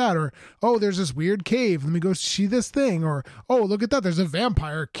go into that. Or, oh, there's this weird cave. Let me go see this thing. Or, oh, look at that. There's a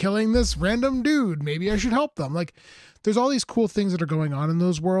vampire killing this random dude. Maybe I should help them. Like, there's all these cool things that are going on in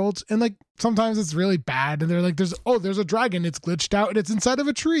those worlds. And, like, sometimes it's really bad. And they're like, there's a dragon. It's glitched out and it's inside of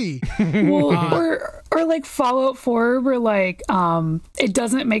a tree. Well, or like Fallout 4, where, like, it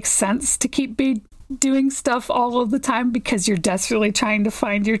doesn't make sense to keep doing stuff all of the time because you're desperately trying to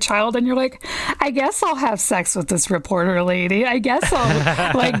find your child, and you're like, I guess I'll have sex with this reporter lady. I guess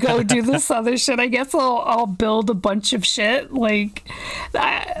I'll like go do this other shit. I guess I'll build a bunch of shit. Like,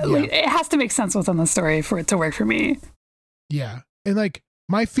 like it has to make sense within the story for it to work for me. Yeah, and like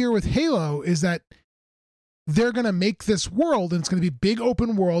my fear with Halo is that they're gonna make this world, and it's gonna be big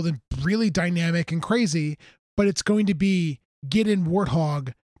open world and really dynamic and crazy, but it's going to be get in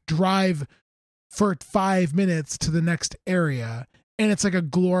Warthog, drive for 5 minutes to the next area, and it's like a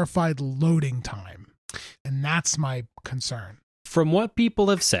glorified loading time. And that's my concern. From what people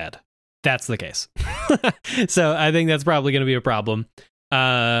have said, that's the case. So I think that's probably going to be a problem.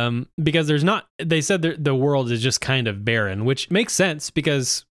 Because they said the world is just kind of barren, which makes sense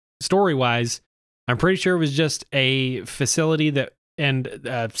because story-wise, I'm pretty sure it was just a facility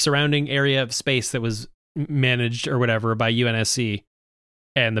and surrounding area of space that was managed or whatever by UNSC.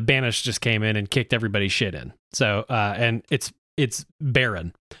 And the Banished just came in and kicked everybody's shit in. So, and it's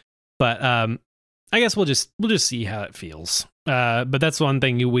barren. But I guess we'll just see how it feels. But that's one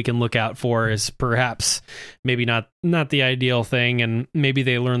thing we can look out for is perhaps maybe not the ideal thing, and maybe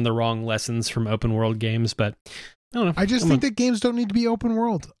they learned the wrong lessons from open world games. But I don't know. I just think that games don't need to be open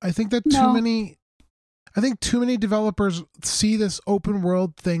world. I think that too many developers see this open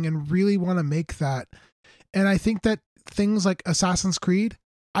world thing and really want to make that. And I think that things like Assassin's Creed,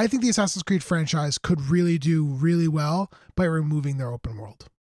 I think the Assassin's Creed franchise could really do really well by removing their open world.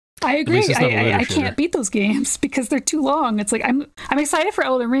 I agree. I can't beat those games because they're too long. It's like I'm excited for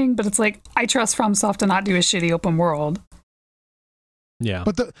Elden Ring, but it's like I trust FromSoft to not do a shitty open world. Yeah.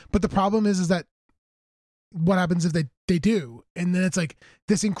 But the problem is that what happens if they do? And then it's like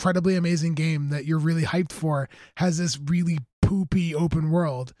this incredibly amazing game that you're really hyped for has this really poopy open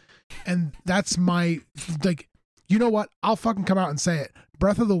world. And that's my like, you know what? I'll fucking come out and say it.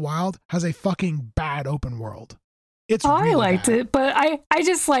 Breath of the Wild has a fucking bad open world. really I liked bad. it, but I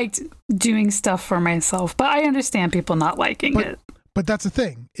just liked doing stuff for myself. But I understand people not liking it. But that's the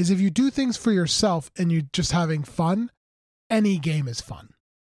thing, is if you do things for yourself and you're just having fun, any game is fun.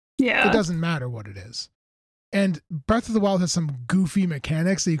 Yeah. It doesn't matter what it is. And Breath of the Wild has some goofy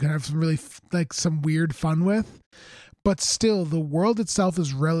mechanics that you can have some really some weird fun with, but still the world itself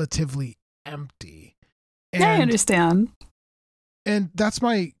is relatively empty. And, I understand. And that's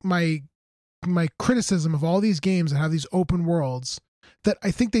my criticism of all these games that have these open worlds, that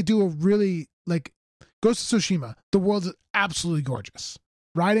I think they do a really, like Ghost of Tsushima, the world is absolutely gorgeous.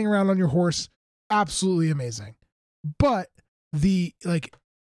 Riding around on your horse, absolutely amazing. But the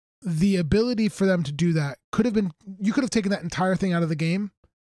ability for them to do that you could have taken that entire thing out of the game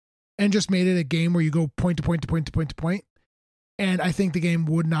and just made it a game where you go point to point to point to point to point. And I think the game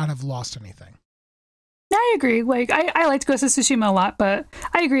would not have lost anything. I agree. Like I liked Ghost of Tsushima a lot, but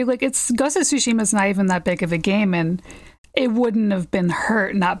I agree. Like Ghost of Tsushima is not even that big of a game, and it wouldn't have been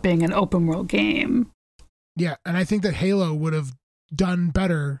hurt not being an open world game. Yeah, and I think that Halo would have done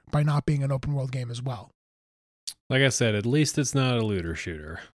better by not being an open world game as well. Like I said, at least it's not a looter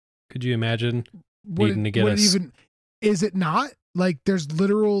shooter. Could you imagine needing to get us? Is it not? Like, there's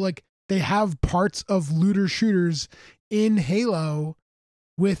literal, like, they have parts of looter shooters in Halo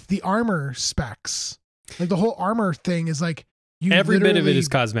with the armor specs. Like, the whole armor thing is like, every bit of it is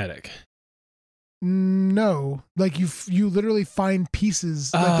cosmetic. No, like you literally find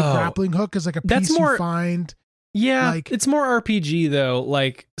pieces. Like the grappling hook is like a piece you find. Yeah, like, it's more RPG though,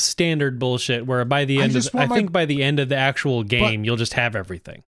 like standard bullshit. Where by the end, I think by the end of the actual game, you'll just have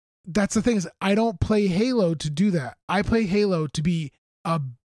everything. That's the thing, is I don't play Halo to do that. I play Halo to be a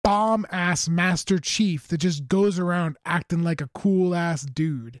bomb ass Master Chief that just goes around acting like a cool ass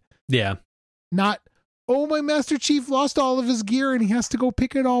dude. Yeah, not. Oh, my Master Chief lost all of his gear and he has to go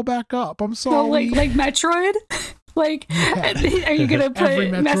pick it all back up. I'm sorry. Well, like Metroid? Like, yeah. Are you going to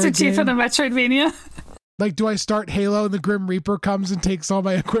put Master Chief in a Metroidvania? Like, do I start Halo and the Grim Reaper comes and takes all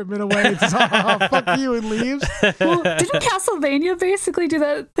my equipment away and says, oh, fuck you, and leaves? Well, didn't Castlevania basically do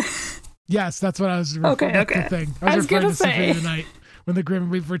that? Yes, that's what I was referring to. The thing. I was referring to Symphony of the Night when the Grim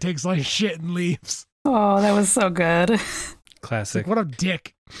Reaper takes all his shit and leaves. Oh, that was so good. Classic. Like, what a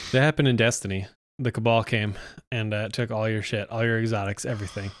dick. That happened in Destiny. The Cabal came and took all your shit, all your exotics,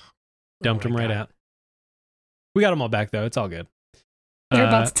 everything. Dumped them right out. We got them all back, though. It's all good. They're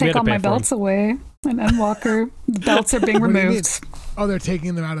about to take all my belts away. And Endwalker. The belts are being removed. Oh, they're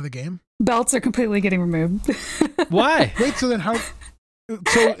taking them out of the game? Belts are completely getting removed. Why? Wait, so then how...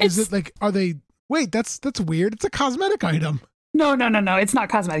 So is it like... Are they... Wait, that's weird. It's a cosmetic item. No. It's not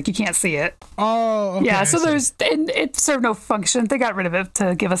cosmetic. You can't see it. Oh, okay. Yeah, so it served no function. They got rid of it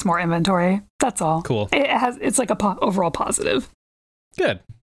to give us more inventory. That's all. Cool. It's like a overall positive. Good.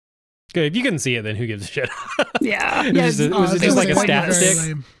 If you couldn't see it, then who gives a shit? Yeah. Was it just like a stat stick?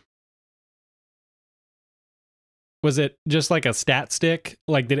 Lame. Was it just like a stat stick?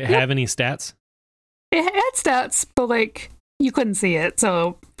 Like, did it have any stats? It had stats, but like you couldn't see it.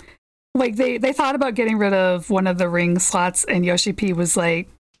 So like they thought about getting rid of one of the ring slots, and Yoshi P was like,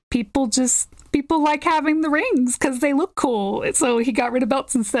 people like having the rings because they look cool. So he got rid of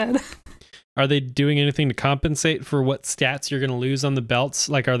belts instead. Are they doing anything to compensate for what stats you're going to lose on the belts?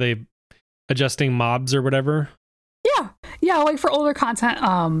 Like, are they adjusting mobs or whatever? Yeah. Like for older content,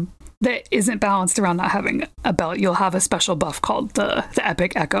 that isn't balanced around not having a belt, you'll have a special buff called the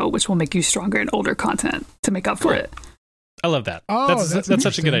Epic Echo, which will make you stronger in older content to make up for it. I love that. Oh, that's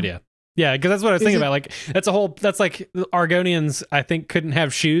such a good idea. Yeah, because that's what I was thinking about. Like, that's like the Argonians, I think, couldn't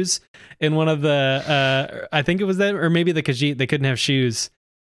have shoes in one of the, I think it was them, or maybe the Khajiit, they couldn't have shoes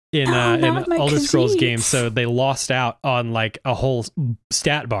in Elder Scrolls games, so they lost out on like a whole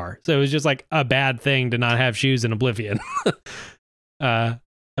stat bar. So it was just like a bad thing to not have shoes in Oblivion.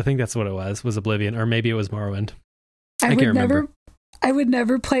 I think that's what it was Oblivion, or maybe it was Morrowind. I can't remember. I would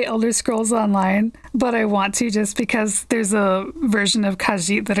never play Elder Scrolls Online, but I want to just because there's a version of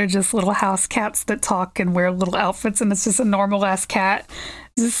Khajiit that are just little house cats that talk and wear little outfits, and it's just a normal ass cat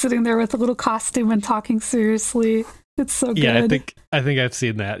just sitting there with a little costume and talking seriously. It's so good. Yeah, I think I've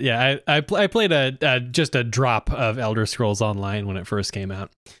seen that. Yeah, I played just a drop of Elder Scrolls Online when it first came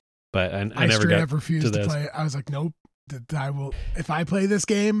out, but I never got refused to play it. I was like, nope. I will. If I play this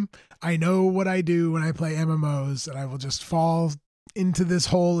game, I know what I do when I play MMOs, and I will just fall into this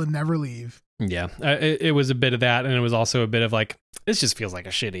hole and never leave. Yeah, it was a bit of that, and it was also a bit of like, this just feels like a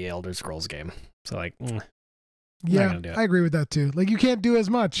shitty Elder Scrolls game. So like, yeah, I agree with that too. Like, you can't do as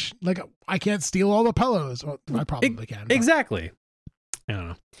much. Like, I can't steal all the pillows. Well, I probably can. But. Exactly. I don't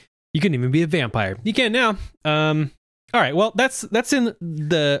know. You couldn't even be a vampire. You can now. All right. Well, that's in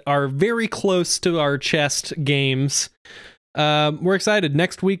our very close to our chest games. We're excited.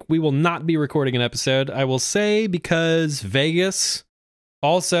 Next week we will not be recording an episode, I will say, because Vegas.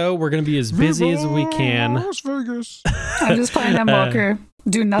 Also, we're going to be as busy as we can. Vegas. I'm just playing Endwalker.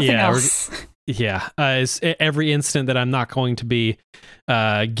 Do nothing else. Every instant that I'm not going to be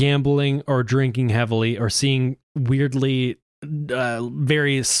gambling or drinking heavily or seeing weirdly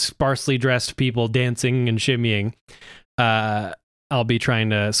very sparsely dressed people dancing and shimmying, I'll be trying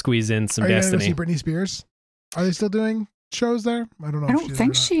to squeeze in some Destiny. Are you going to see Britney Spears? Are they still doing shows there? I don't know. I don't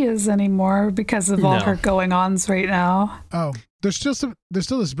think she is anymore because of all her going-ons right now. Oh, there's still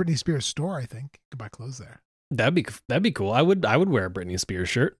this Britney Spears store. I think you can buy clothes there. That'd be cool. I would wear a Britney Spears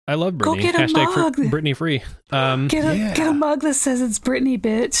shirt. I love Britney. Go get a mug. Britney free. Get a mug that says it's Britney,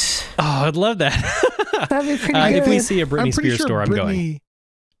 bitch. Oh, I'd love that. That'd be pretty good. If we see a Britney Spears sure store, I'm going.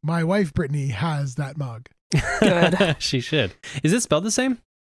 My wife Britney has that mug. Good. She should. Is it spelled the same?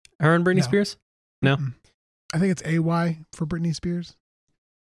 Her and Britney Spears? No. Mm-mm. I think it's AY for Britney Spears.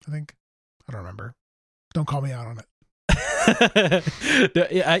 I think. I don't remember. Don't call me out on it.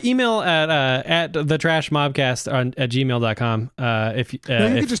 Email at thetrashmobcast at gmail.com. If you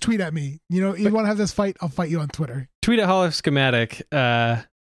can just tweet at me. You want to have this fight, I'll fight you on Twitter. Tweet at Hollow Schematic. Yeah,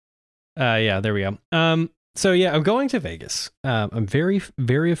 there we go. So yeah, I'm going to Vegas. I'm very,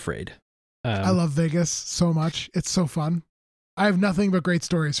 very afraid. I love Vegas so much. It's so fun. I have nothing but great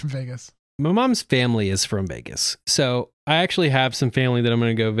stories from Vegas. My mom's family is from Vegas, so I actually have some family that I'm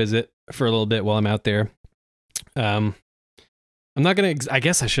going to go visit for a little bit while I'm out there. I'm not going to, I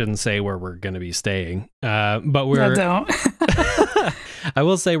guess I shouldn't say where we're going to be staying, but we're, don't. I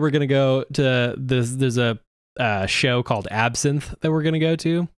will say we're going to go to there's a show called Absinthe that we're going to go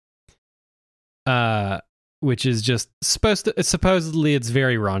to, which is just supposedly it's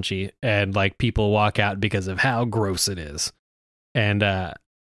very raunchy and like people walk out because of how gross it is. And,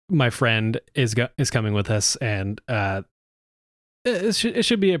 my friend is coming with us, and it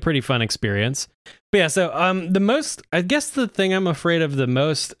should be a pretty fun experience. But yeah, so I guess the thing I'm afraid of the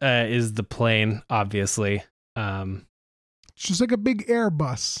most is the plane, obviously. It's just like a big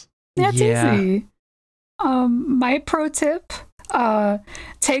Airbus. That's easy. My pro tip,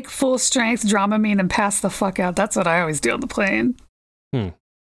 take full strength Dramamine and pass the fuck out. That's what I always do on the plane.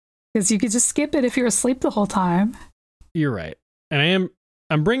 Because you could just skip it if you're asleep the whole time. You're right. And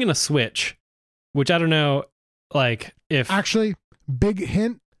I'm bringing a Switch, which I don't know, like, if... Actually, big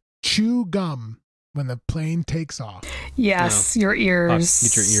hint, chew gum when the plane takes off. Yes, your ears.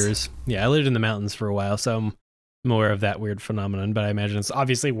 Get your ears. Yeah, I lived in the mountains for a while, so I'm aware of that weird phenomenon, but I imagine it's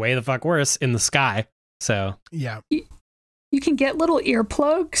obviously way the fuck worse in the sky, so... Yeah. You can get little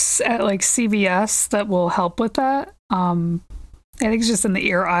earplugs at, like, CVS that will help with that. I think it's just in the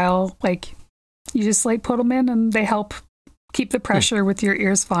ear aisle. Like, you just, like, put them in, and they help keep the pressure with your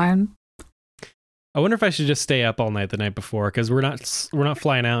ears fine. I wonder if I should just stay up all night the night before, because we're not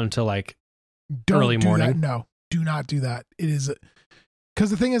flying out until like early morning. That. No, do not do that. It is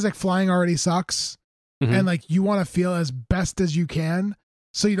because the thing is, like, flying already sucks, and like you want to feel as best as you can,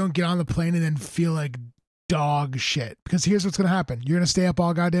 so you don't get on the plane and then feel like dog shit. Because here's what's gonna happen: you're gonna stay up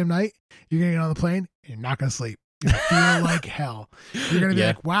all goddamn night. You're gonna get on the plane. And you're not gonna sleep. You feel like hell. You're gonna be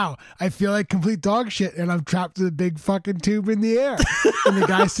like, wow, I feel like complete dog shit, and I'm trapped in a big fucking tube in the air, and the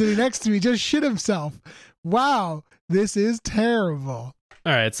guy sitting next to me just shit himself. Wow, this is terrible.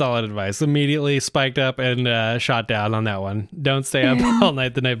 All right, solid advice. Immediately spiked up and shot down on that one. Don't stay up all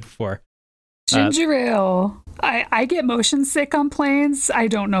night the night before. Ginger ale. I get motion sick on planes. I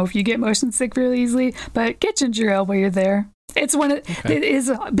don't know if you get motion sick really easily, but get ginger ale while you're there. It's it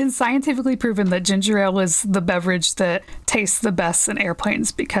is been scientifically proven that ginger ale is the beverage that tastes the best in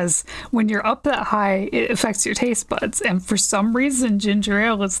airplanes, because when you're up that high, it affects your taste buds. And for some reason, ginger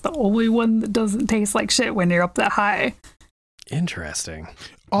ale is the only one that doesn't taste like shit when you're up that high. Interesting.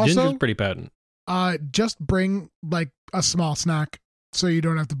 Also, ginger's pretty potent. Just bring like a small snack so you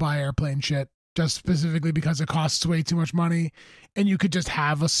don't have to buy airplane shit. Just specifically because it costs way too much money, and you could just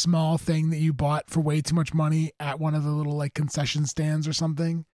have a small thing that you bought for way too much money at one of the little like concession stands or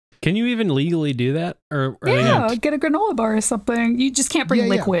something. Can you even legally do that? Or get a granola bar or something. You just can't bring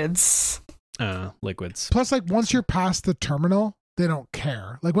liquids. Liquids. Plus, like, once you're past the terminal, they don't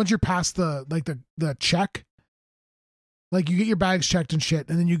care. Like, once you're past the check, like, you get your bags checked and shit,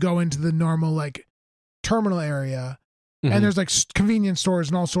 and then you go into the normal like terminal area. And there's like convenience stores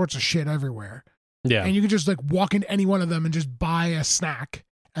and all sorts of shit everywhere. Yeah. And you can just like walk into any one of them and just buy a snack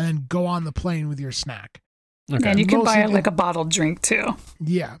and then go on the plane with your snack. Okay. And you can buy like a bottled drink too.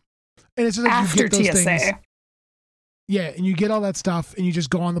 Yeah. And it's just like after you get those TSA. things. Yeah, and you get all that stuff and you just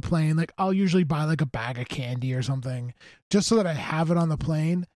go on the plane. Like I'll usually buy like a bag of candy or something just so that I have it on the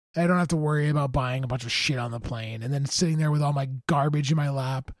plane. I don't have to worry about buying a bunch of shit on the plane and then sitting there with all my garbage in my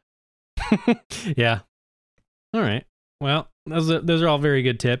lap. Yeah. All right. Well, those are all very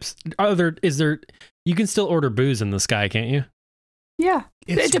good tips. You can still order booze in the Sky, can't you? Yeah.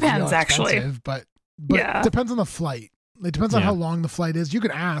 It depends, real actually. expensive, but it depends on the flight. It depends on how long the flight is. You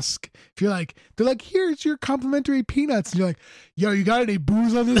can ask if you're like, they're like, here's your complimentary peanuts. And you're like, yo, you got any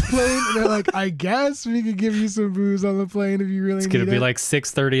booze on this plane? And they're like, I guess we could give you some booze on the plane if you really need it. It's going to be like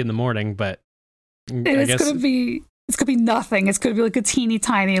 6:30 in the morning, but it's going to be nothing. It's going to be like a teeny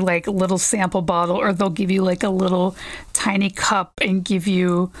tiny, like little sample bottle, or they'll give you like a little tiny cup and give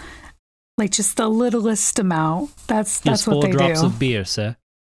you like just the littlest amount. That's what they do. 4 drops of beer, sir.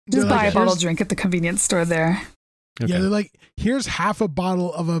 Just buy a bottle drink at the convenience store there. Okay. Yeah, they're like, here's half a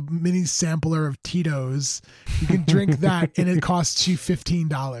bottle of a mini sampler of Tito's. You can drink that, and it costs you $15.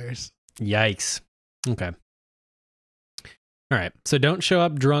 Yikes. Okay. All right. So don't show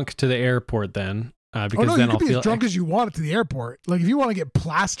up drunk to the airport then, because then you can be as drunk as you want to the airport. Like if you want to get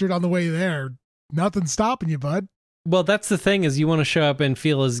plastered on the way there, nothing's stopping you, bud. Well, that's the thing is you want to show up and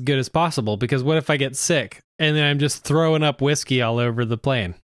feel as good as possible, because what if I get sick and then I'm just throwing up whiskey all over the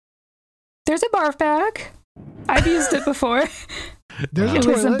plane? There's a barf bag. I've used it before. It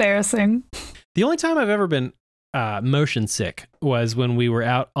was embarrassing. The only time I've ever been motion sick was when we were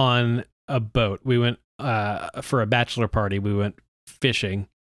out on a boat. We went for a bachelor party. We went fishing,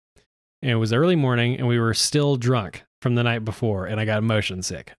 and it was early morning, and we were still drunk from the night before, and I got motion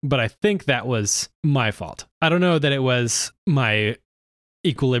sick. But I think that was my fault. I don't know that it was my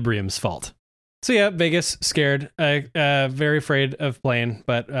Equilibrium's fault. So yeah, Vegas, scared, very afraid of playing,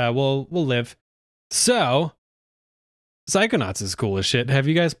 but we'll live. So, Psychonauts is cool as shit. Have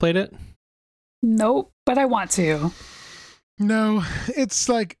you guys played it? Nope, but I want to. No, it's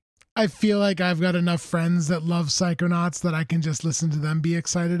like, I feel like I've got enough friends that love Psychonauts that I can just listen to them be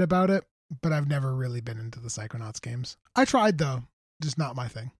excited about it, but I've never really been into the Psychonauts games. I tried though, just not my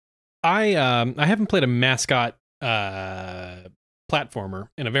thing. I haven't played a mascot platformer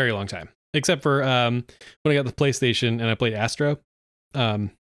in a very long time, except for when I got the PlayStation and I played Astro. That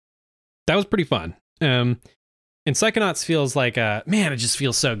was pretty fun. And Psychonauts feels like, man, it just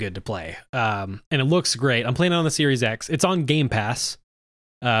feels so good to play. And it looks great. I'm playing it on the Series X. It's on Game Pass.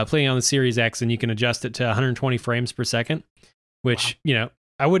 Playing on the Series X, and you can adjust it to 120 frames per second, which, you know,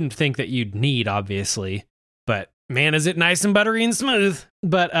 I wouldn't think that you'd need, obviously, but man, is it nice and buttery and smooth.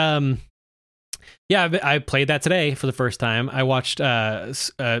 But yeah, I played that today for the first time. I watched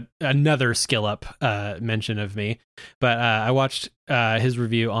another Skill Up mention of me, but I watched his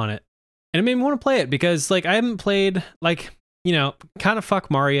review on it, and it made me want to play it because, like, I haven't played, like, you know, kind of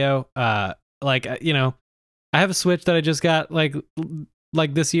fuck Mario. Like, you know, I have a Switch that I just got like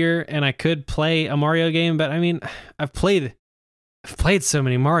this year, and I could play a Mario game, but I mean, I've played so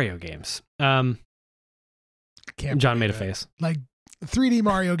many Mario games. John made a face. Like, 3D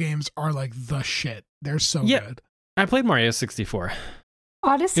Mario games are like the shit. They're so good. I played Mario 64.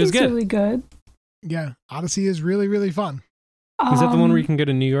 Odyssey's really good. Yeah, Odyssey is really, really fun. Is that the one where you can go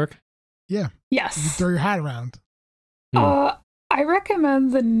to New York? Yeah. Yes. You throw your hat around. I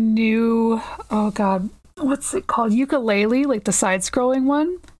recommend the new, oh god, what's it called? Yooka-Laylee, like the side-scrolling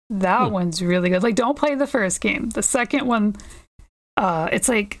one. That one's really good. Like, don't play the first game. The second one, it's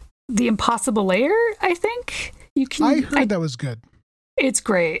like the Impossible Lair, I think. I heard that was good. It's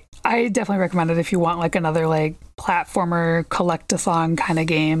great. I definitely recommend it if you want like another like platformer collect-a-thon kind of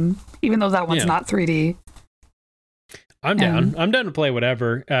game, even though that one's not 3D. I'm down. I'm down to play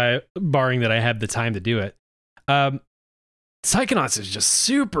whatever, barring that I have the time to do it. Psychonauts is just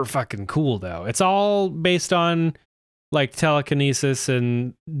super fucking cool, though. It's all based on like telekinesis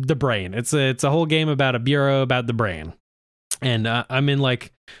and the brain. It's a whole game about a bureau about the brain. And I'm in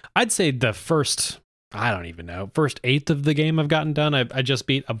like, I'd say the first, I don't even know, first eighth of the game I've gotten done. I just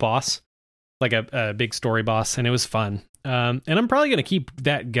beat a boss, like a big story boss, and it was fun. And I'm probably going to keep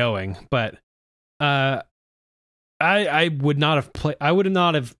that going, but I would not have I would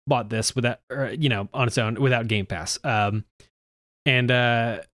not have bought this without, you know, on its own without Game Pass. And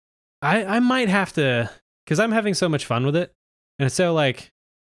I might have to, because I'm having so much fun with it, and so like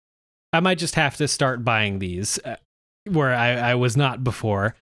I might just have to start buying these where I was not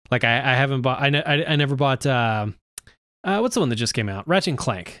before. Like I haven't bought. I never bought. What's the one that just came out? Ratchet and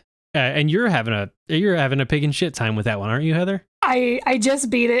Clank. And you're having a pig and shit time with that one, aren't you, Heather? I just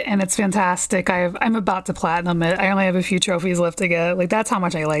beat it and it's fantastic. I'm about to platinum it. I only have a few trophies left to get. Like, that's how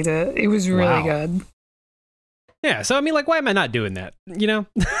much I liked it. It was really good. Yeah, so I mean, like, why am I not doing that? You know,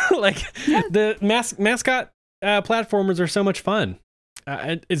 like the mascot platformers are so much fun.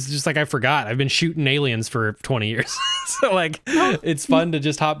 It's just like I forgot. I've been shooting aliens for 20 years. So like it's fun to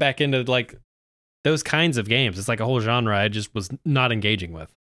just hop back into like those kinds of games. It's like a whole genre I just was not engaging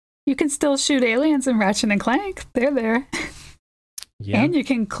with. You can still shoot aliens in Ratchet and Clank. They're there. Yeah. And you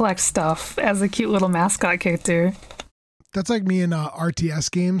can collect stuff as a cute little mascot character. That's like me in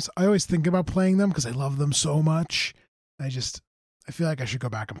RTS games. I always think about playing them because I love them so much. I feel like I should go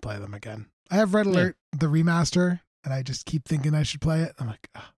back and play them again. I have Red Alert, the remaster, and I just keep thinking I should play it. I'm like,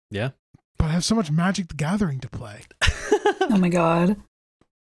 oh. Yeah. But I have so much Magic the Gathering to play. Oh my God.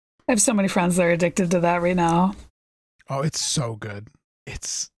 I have so many friends that are addicted to that right now. Oh, it's so good.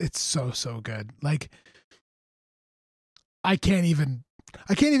 It's so good. Like I can't even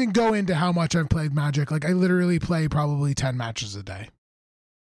go into how much I've played Magic. Like I literally play probably 10 matches a day.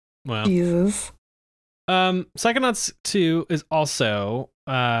 Wow. Jesus. Psychonauts 2 is also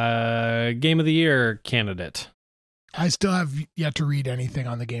Game of the Year candidate. I still have yet to read anything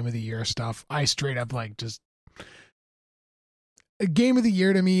on the Game of the Year stuff. I straight up like just a Game of the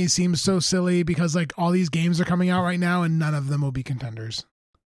Year to me seems so silly because like all these games are coming out right now and none of them will be contenders.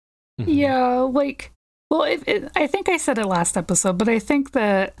 Mm-hmm. Yeah, like, well, I think I said it last episode, but I think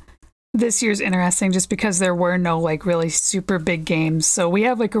that this year's interesting just because there were no like really super big games. So we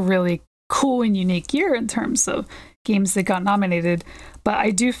have like a really cool and unique year in terms of games that got nominated. But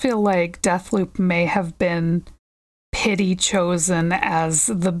I do feel like Deathloop may have been pity chosen as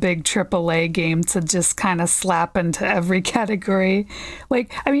the big AAA game to just kind of slap into every category.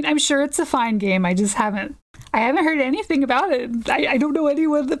 Like, I mean, I'm sure it's a fine game. I haven't heard anything about it. I don't know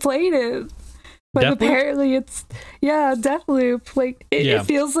anyone that played it. But Deathloop? Apparently it's, Deathloop. Like, it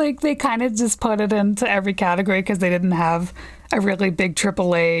feels like they kind of just put it into every category because they didn't have a really big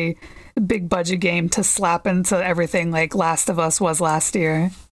AAA, big budget game to slap into everything like Last of Us was last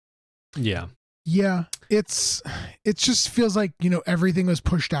year. Yeah. Yeah, it just feels like, everything was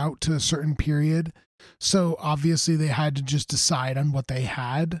pushed out to a certain period. So obviously they had to just decide on what they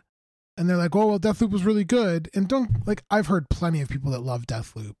had. And they're like, oh, well, Deathloop was really good. And I've heard plenty of people that love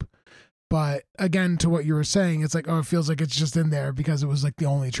Deathloop. But again, to what you were saying, it's like, oh, it feels like it's just in there because it was like the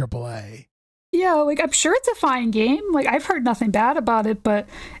only AAA. Yeah, like I'm sure it's a fine game. Like I've heard nothing bad about it, but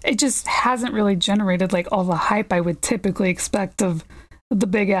it just hasn't really generated like all the hype I would typically expect of the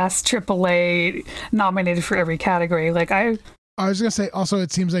big ass AAA nominated for every category. Like I was gonna say, also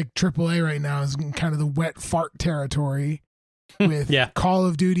it seems like AAA right now is in kind of the wet fart territory with Call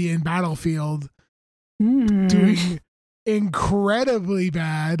of Duty and Battlefield doing incredibly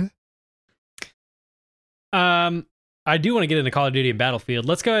bad. I do want to get into Call of Duty and Battlefield.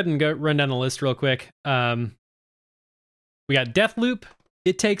 Let's go ahead and go run down the list real quick. We got Deathloop,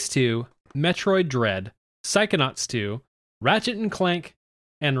 It Takes Two, Metroid Dread, Psychonauts 2, Ratchet and Clank,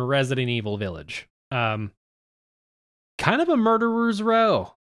 and Resident Evil Village. Kind of a murderer's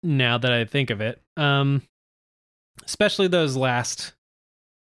row now that I think of it. Especially those last.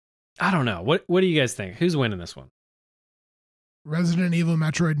 I don't know. What do you guys think? Who's winning this one? Resident Evil,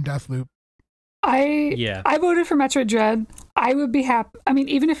 Metroid, and Deathloop. I voted for Metroid Dread. I would be happy. I mean,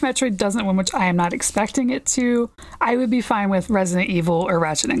 even if Metroid doesn't win, which I am not expecting it to, I would be fine with Resident Evil or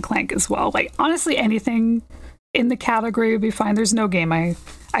Ratchet and Clank as well. Like, honestly, anything in the category would be fine. There's no game I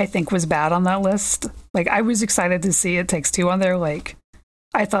think was bad on that list. Like, I was excited to see It Takes Two on there. Like,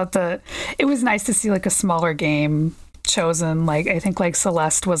 I thought that it was nice to see like a smaller game chosen. Like, I think like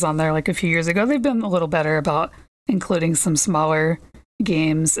Celeste was on there like a few years ago. They've been a little better about including some smaller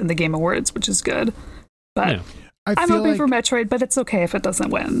games in the Game Awards, which is good. But I'm hoping for Metroid, but it's okay if it doesn't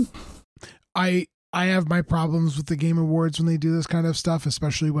win. I have my problems with the Game Awards when they do this kind of stuff,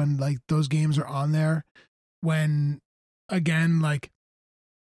 especially when like those games are on there. When again, like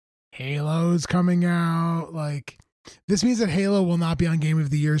Halo's coming out, like this means that Halo will not be on Game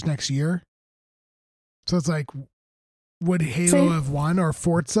of the Year's next year. So it's like, would Halo have won or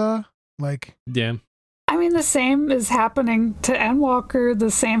Forza? Like, yeah. I mean, the same is happening to Endwalker.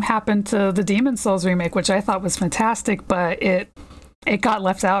 The same happened to the Demon's Souls remake, which I thought was fantastic, but it got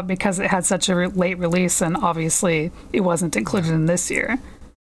left out because it had such a late release, and obviously it wasn't included in this year.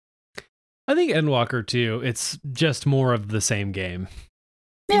 I think Endwalker too. It's just more of the same game.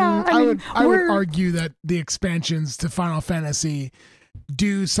 Yeah, I would argue that the expansions to Final Fantasy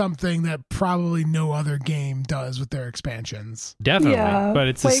do something that probably no other game does with their expansions. Definitely, but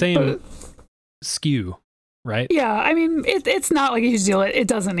it's the same skew, right? Yeah, I mean, it's not like a huge deal. It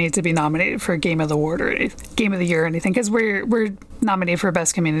doesn't need to be nominated for Game of the Award or Game of the Year or anything because we're nominated for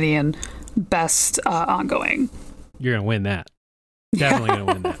Best Community and Best Ongoing. You're gonna win that. Definitely gonna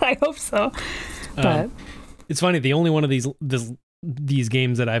win that. I hope so. But it's funny. The only one of these these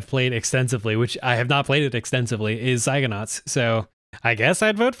games that I've played extensively, which I have not played it extensively, is Psychonauts. So I guess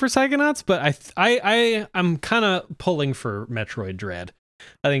I'd vote for Psychonauts, but I'm kind of pulling for Metroid Dread.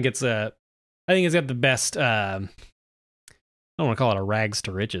 I think it's got the best. I don't want to call it a rags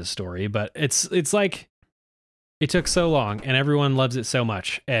to riches story, but it's like it took so long and everyone loves it so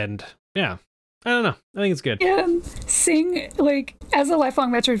much, and yeah, I don't know. I think it's good. Yeah, seeing, like, as a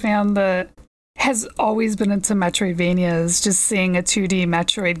lifelong Metroid fan that has always been into Metroidvanias, just seeing a 2D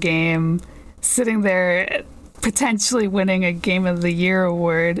Metroid game sitting there potentially winning a Game of the Year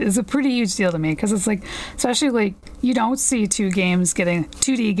award is a pretty huge deal to me, because it's like, especially like, you don't see 2D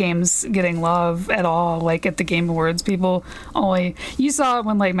games getting love at all, like at the Game Awards. People only, you saw it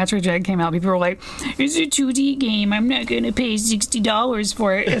when like Metroid Dread came out, people were like, it's a 2D game, I'm not gonna pay $60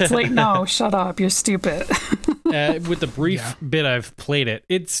 for it. It's like, no, shut up, you're stupid. With the brief bit I've played it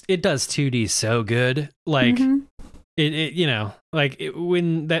does 2D so good. Like, it you know, like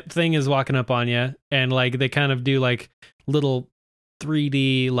when that thing is walking up on you and like they kind of do like little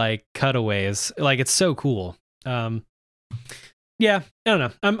 3D like cutaways, like it's so cool. Yeah, I don't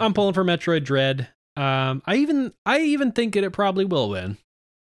know. I'm pulling for Metroid Dread. I even think it probably will win.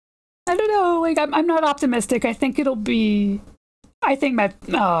 I don't know. Like, I'm not optimistic. I think Resident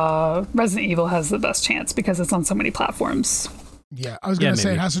Evil has the best chance because it's on so many platforms. Yeah, I was going to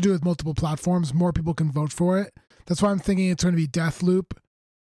say it has to do with multiple platforms. More people can vote for it. That's why I'm thinking it's going to be Deathloop.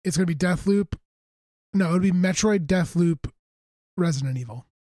 It's going to be Deathloop. No, it would be Metroid, Deathloop, Resident Evil.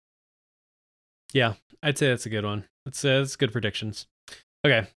 Yeah, I'd say that's a good one. That's good predictions.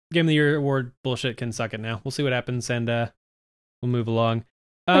 Okay, Game of the Year award bullshit can suck it now. We'll see what happens, and we'll move along.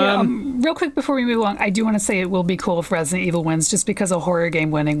 Real quick before we move along, I do want to say it will be cool if Resident Evil wins, just because a horror game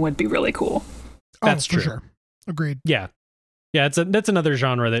winning would be really cool. That's true. For sure. Agreed. Yeah. Yeah, that's another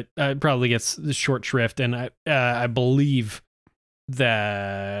genre that probably gets the short shrift, and I believe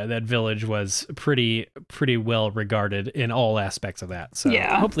that Village was pretty well regarded in all aspects of that. So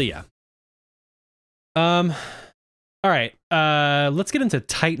yeah. Hopefully, yeah. All right. Let's get into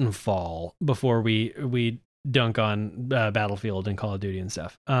Titanfall before we dunk on Battlefield and Call of Duty and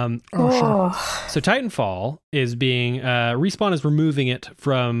stuff. Sure. So Titanfall is being Respawn is removing it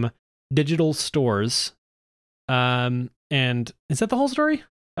from digital stores. And is that the whole story?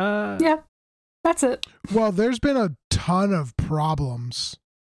 Yeah, that's it. Well, there's been a ton of problems.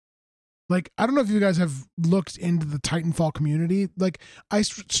 Like, I don't know if you guys have looked into the Titanfall community. Like, I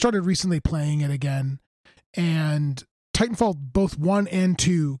started recently playing it again, and Titanfall, both 1 and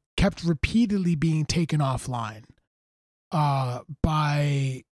 2, kept repeatedly being taken offline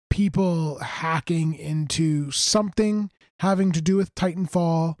by people hacking into something having to do with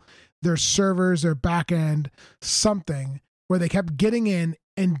Titanfall, their servers, their backend, something where they kept getting in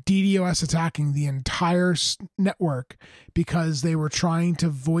and DDoS attacking the entire network because they were trying to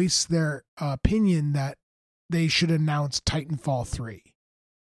voice their opinion that they should announce Titanfall 3.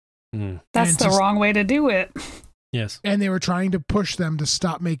 That's the wrong way to do it. Yes. And they were trying to push them to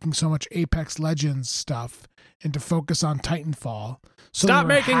stop making so much Apex Legends stuff and to focus on Titanfall. So stop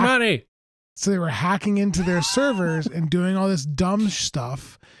making money. So they were hacking into their servers and doing all this dumb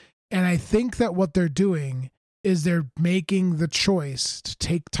stuff. And I think that what they're doing is they're making the choice to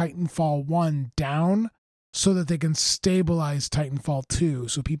take Titanfall 1 down so that they can stabilize Titanfall 2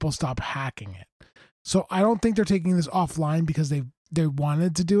 so people stop hacking it. So I don't think they're taking this offline because they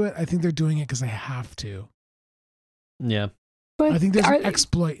wanted to do it. I think they're doing it because they have to. Yeah. But I think there's an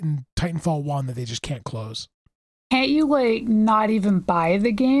exploit in Titanfall 1 that they just can't close. Can't you, like, not even buy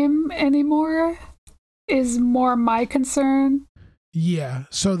the game anymore? Is more my concern. Yeah,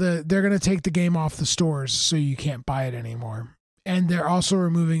 so they're going to take the game off the stores so you can't buy it anymore. And they're also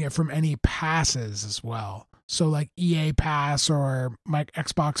removing it from any passes as well. So like EA Pass or my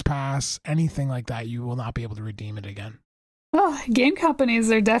Xbox Pass, anything like that, you will not be able to redeem it again. Well, game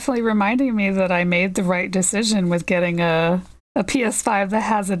companies are definitely reminding me that I made the right decision with getting a PS5 that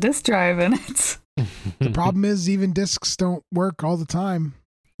has a disc drive in it. The problem is even discs don't work all the time.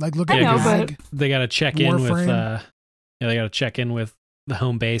 Like look at but they got to check in with they got to check in with the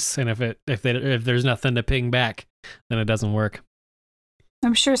home base, and if there's nothing to ping back, then it doesn't work.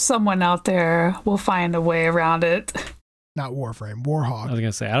 I'm sure someone out there will find a way around it. Not Warframe, Warhawk. I was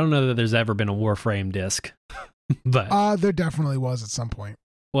gonna say I don't know that there's ever been a Warframe disc, but there definitely was at some point.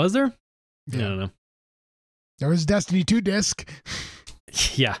 Was there? Yeah. I don't know. There was Destiny 2 disc.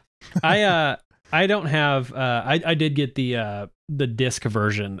 Yeah, I don't have. I did get the disc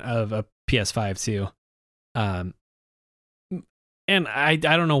version of a PS5 too. And I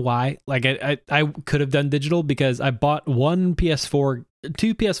don't know why. Like I could have done digital because I bought two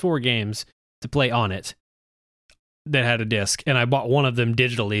PS4 games to play on it. that had a disc, and I bought one of them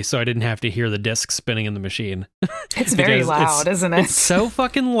digitally, so I didn't have to hear the disc spinning in the machine. It's very loud, isn't it? It's so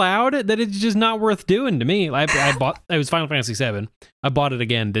fucking loud that it's just not worth doing to me. I bought it was Final Fantasy VII. I bought it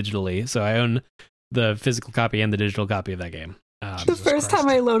again digitally, so I own the physical copy and the digital copy of that game. The first time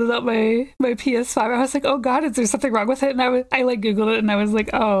I loaded up my PS5, I was like, "Oh God, is there something wrong with it?" And I like Googled it, and I was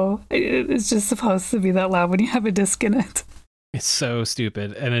like, "Oh, it's just supposed to be that loud when you have a disc in it." It's so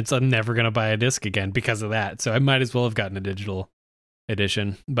stupid, and I'm never gonna buy a disc again because of that. So I might as well have gotten a digital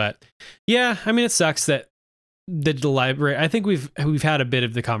edition. But yeah, I mean, it sucks that digital library. I think we've had a bit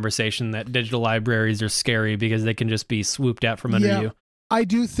of the conversation that digital libraries are scary because they can just be swooped out from under you. I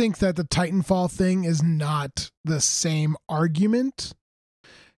do think that the Titanfall thing is not the same argument,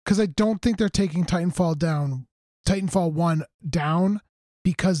 because I don't think they're taking Titanfall 1 down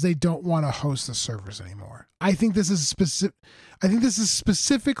because they don't want to host the servers anymore. I think this is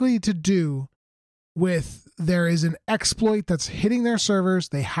specifically to do with there is an exploit that's hitting their servers.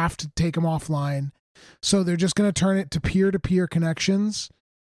 They have to take them offline. So they're just going to turn it to peer-to-peer connections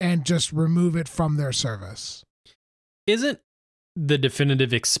and just remove it from their service. Isn't the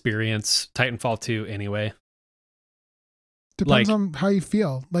definitive experience Titanfall 2 anyway? Depends on how you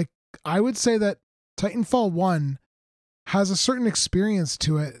feel. Like, I would say that Titanfall 1 has a certain experience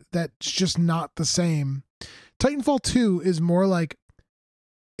to it that's just not the same. Titanfall 2 is more like,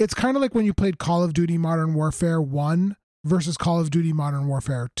 it's kind of like when you played Call of Duty Modern Warfare 1 versus Call of Duty Modern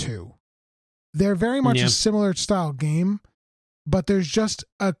Warfare 2. They're very much a similar style game, but there's just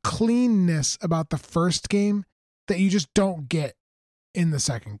a cleanness about the first game that you just don't get in the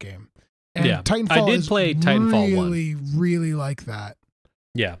second game. And Titanfall I did play Titanfall 1. Really, really like that.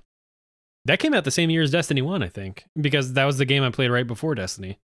 Yeah. That came out the same year as Destiny 1, I think, because that was the game I played right before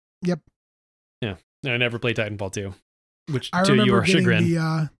Destiny. Yep. Yeah. I never played Titanfall 2, which I to your chagrin.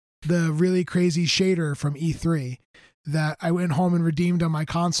 The really crazy shader from E3 that I went home and redeemed on my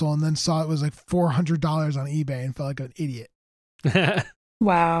console and then saw it was like $400 on eBay and felt like an idiot.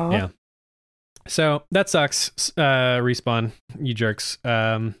 Wow. Yeah. So that sucks, Respawn, you jerks.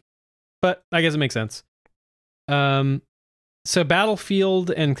 But I guess it makes sense. So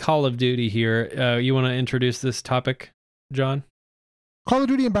Battlefield and Call of Duty here. You want to introduce this topic, John? Call of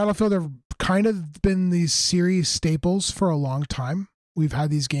Duty and Battlefield have kind of been these series staples for a long time. We've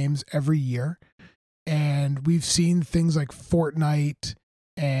had these games every year, and we've seen things like Fortnite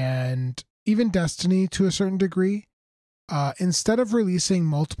and even Destiny to a certain degree. Instead of releasing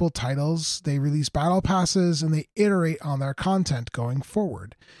multiple titles, they release battle passes and they iterate on their content going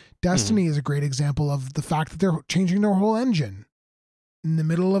forward. Destiny is a great example of the fact that they're changing their whole engine in the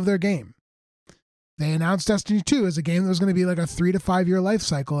middle of their game. They announced Destiny 2 as a game that was going to be like a 3 to 5 year life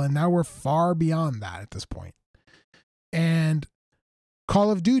cycle, and now we're far beyond that at this point. And Call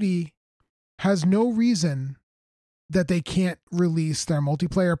of Duty has no reason that they can't release their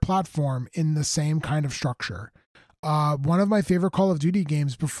multiplayer platform in the same kind of structure. One of my favorite Call of Duty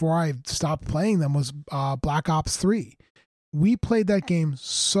games before I stopped playing them was Black Ops 3. We played that game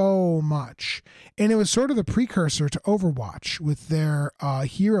so much, and it was sort of the precursor to Overwatch with their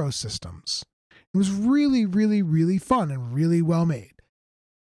hero systems. It was really, really, really fun and really well made.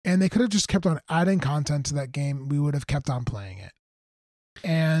 And they could have just kept on adding content to that game. We would have kept on playing it.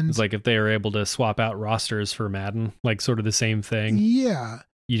 And it's like if they were able to swap out rosters for Madden, like sort of the same thing. Yeah.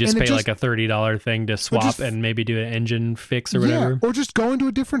 You just pay like a $30 thing to swap and maybe do an engine fix or whatever. Or just go into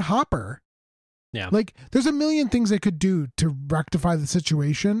a different hopper. Yeah. Like, there's a million things they could do to rectify the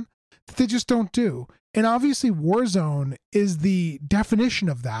situation that they just don't do. And obviously Warzone is the definition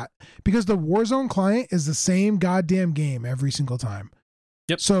of that, because the Warzone client is the same goddamn game every single time.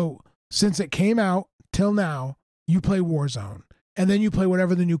 Yep. So since it came out till now, you play Warzone, and then you play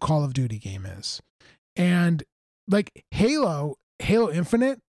whatever the new Call of Duty game is. And like Halo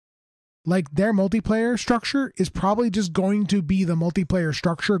Infinite, like their multiplayer structure is probably just going to be the multiplayer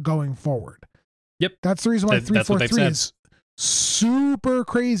structure going forward. Yep. That's the reason why 343 is super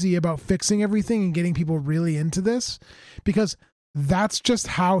crazy about fixing everything and getting people really into this, because that's just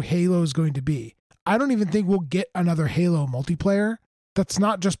how Halo is going to be. I don't even think we'll get another Halo multiplayer that's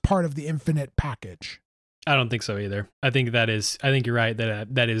not just part of the Infinite package. I don't think so either. I think you're right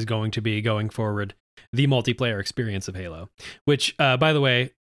that is going to be going forward the multiplayer experience of Halo, which by the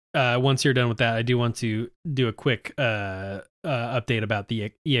way, once you're done with that, I do want to do a quick update about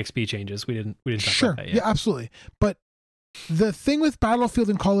the EXP changes. We didn't talk about that yet. Yeah, absolutely. But the thing with Battlefield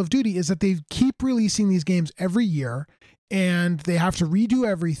and Call of Duty is that they keep releasing these games every year, and they have to redo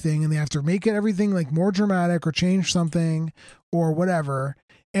everything, and they have to make everything like more dramatic or change something or whatever,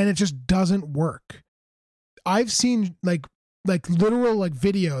 and it just doesn't work. I've seen like literal like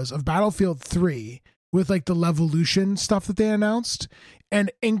videos of Battlefield 3 with like the Levolution stuff that they announced,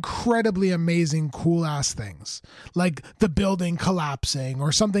 and incredibly amazing, cool ass things like the building collapsing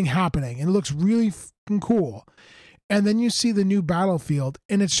or something happening, and it looks really fucking cool. And then you see the new Battlefield,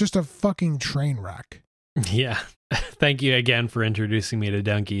 and it's just a fucking train wreck. Yeah. Thank you again for introducing me to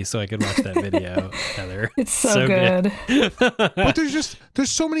Donkey so I could watch that video, Heather. It's so good. But there's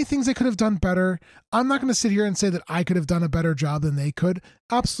so many things they could have done better. I'm not going to sit here and say that I could have done a better job than they could.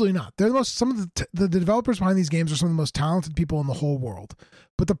 Absolutely not. They're some of the developers behind these games are some of the most talented people in the whole world.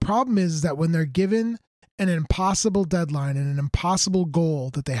 But the problem is that when they're given an impossible deadline and an impossible goal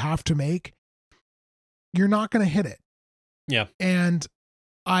that they have to make, you're not going to hit it. Yeah. And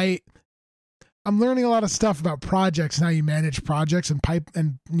I'm learning a lot of stuff about projects and how you manage projects and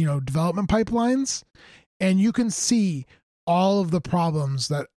development pipelines. And you can see all of the problems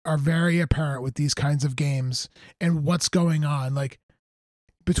that are very apparent with these kinds of games and what's going on, like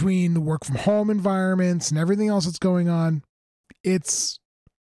between the work from home environments and everything else that's going on.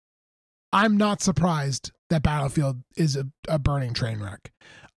 I'm not surprised that Battlefield is a burning train wreck.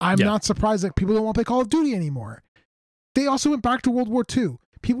 I'm not surprised that people don't want to play Call of Duty anymore. They also went back to World War II.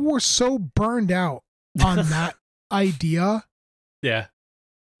 People were so burned out on that idea. Yeah.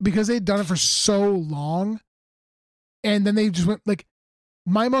 Because they'd done it for so long. And then they just went like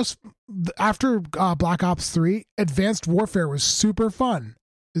after Black Ops 3, Advanced Warfare was super fun.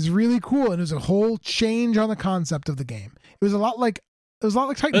 It was really cool. And it was a whole change on the concept of the game. It was a lot like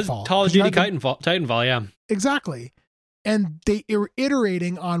Titanfall. Call of Duty Titanfall, yeah. Exactly. And they were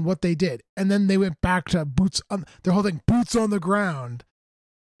iterating on what they did. And then they went back to their whole thing, boots on the ground.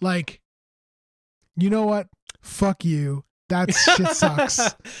 Like, you know what? Fuck you. That shit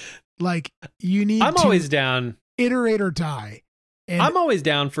sucks. Like, you need I'm always down. Iterate or die. And I'm always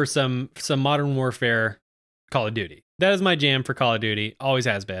down for some Modern Warfare Call of Duty. That is my jam for Call of Duty. Always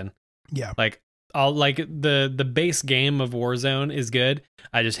has been. Yeah. Like, the base game of Warzone is good.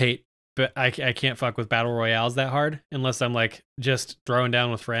 I just hate, but I can't fuck with battle royales that hard unless I'm like just throwing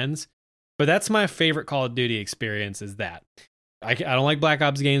down with friends. But that's my favorite Call of Duty experience is that. I don't like Black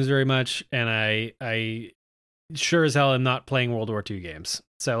Ops games very much, and I sure as hell am not playing World War II games.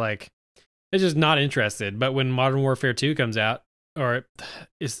 So like, it's just not interested. But when Modern Warfare 2 comes out, it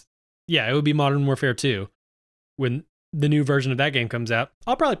would be Modern Warfare 2 when the new version of that game comes out.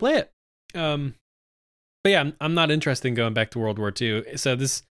 I'll probably play it. But yeah, I'm not interested in going back to World War II. So I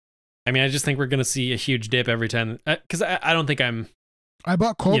just think we're gonna see a huge dip every time because I don't think I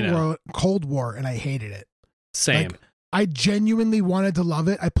bought Cold War and I hated it. Same. Like, I genuinely wanted to love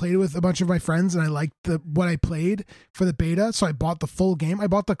it. I played it with a bunch of my friends and I liked what I played for the beta. So I bought the full game. I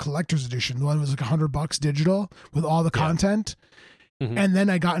bought the collector's edition. The one that was like $100 digital with all the content. Mm-hmm. And then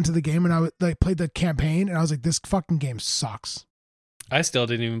I got into the game and I played the campaign and I was like, this fucking game sucks. I still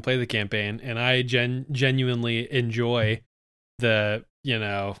didn't even play the campaign and I genuinely enjoy the,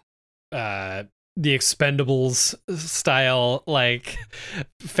 the Expendables style, like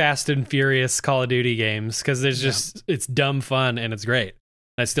Fast and Furious Call of Duty games, because there's just it's dumb fun and it's great.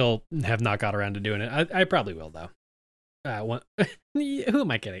 I still have not got around to doing it. I probably will though. Who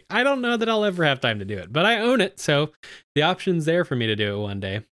am I kidding? I don't know that I'll ever have time to do it, but I own it, so the option's there for me to do it one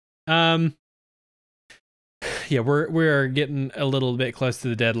day. Yeah, we're getting a little bit close to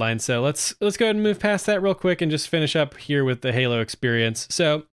the deadline, so let's go ahead and move past that real quick and just finish up here with the Halo experience.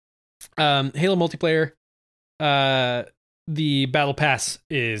 So. Halo multiplayer, the battle pass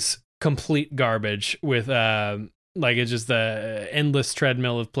is complete garbage with it's just the endless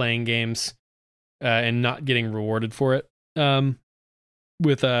treadmill of playing games and not getting rewarded for it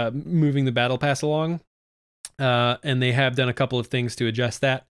with moving the battle pass along, and they have done a couple of things to adjust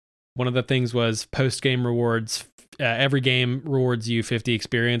that. One of the things was post-game rewards. Every game rewards you 50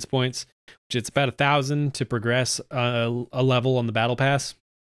 experience points, which it's about 1,000 to progress a level on the battle pass.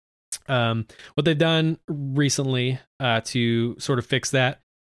 What they've done recently to sort of fix that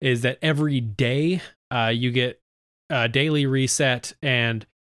is that every day you get a daily reset, and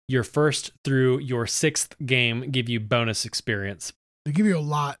your first through your 6th game give you bonus experience. They give you a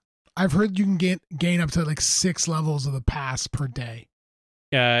lot. I've heard you can gain up to like 6 levels of the pass per day.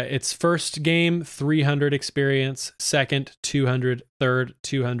 It's first game 300 experience, second 200, third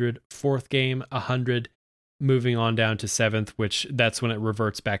 200, fourth game 100. Moving on down to 7th, which that's when it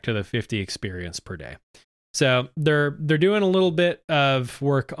reverts back to the 50 experience per day. So they're doing a little bit of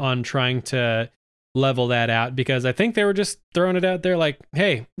work on trying to level that out, because I think they were just throwing it out there like,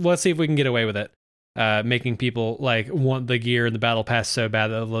 hey, let's see if we can get away with it. Making people like want the gear and the battle pass so bad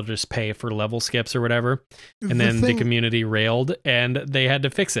that they'll just pay for level skips or whatever. And then the community railed and they had to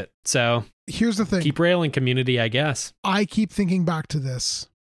fix it. So here's the thing. Keep railing, community, I guess. I keep thinking back to this.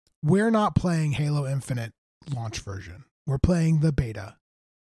 we're not playing Halo Infinite launch version. We're playing the beta.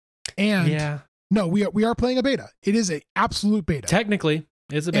 And no, we are playing a beta. It is a absolute beta. Technically,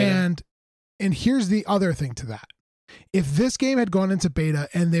 it's a beta. And here's the other thing to that. If this game had gone into beta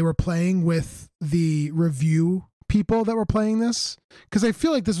and they were playing with the review people that were playing this, because I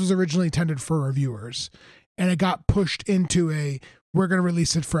feel like this was originally intended for reviewers and it got pushed into we're going to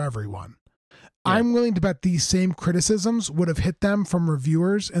release it for everyone. Yeah. I'm willing to bet these same criticisms would have hit them from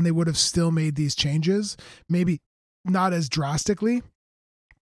reviewers and they would have still made these changes, maybe not as drastically.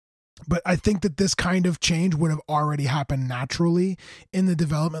 But I think that this kind of change would have already happened naturally in the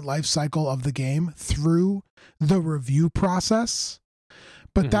development life cycle of the game through the review process.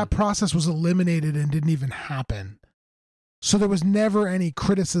 But that process was eliminated and didn't even happen. So there was never any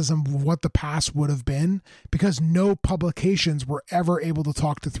criticism of what the past would have been because no publications were ever able to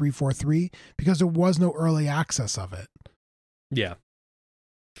talk to 343 because there was no early access of it. Yeah.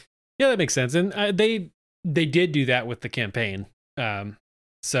 Yeah, that makes sense. And they did do that with the campaign.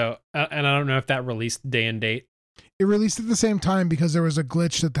 So, and I don't know if that released day and date. It released at the same time because there was a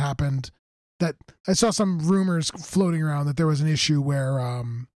glitch that happened that I saw some rumors floating around that there was an issue where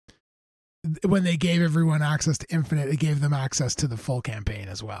when they gave everyone access to Infinite, it gave them access to the full campaign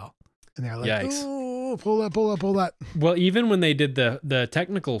as well. And they're like, yikes. Oh, pull that. Well, even when they did the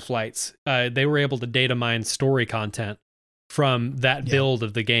technical flights, they were able to data mine story content from that build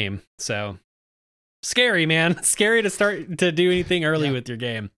of the game. So scary, man. Scary to start to do anything early with your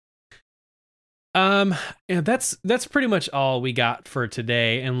game. And that's pretty much all we got for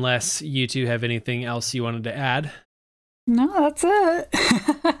today, unless you two have anything else you wanted to add. No, that's it.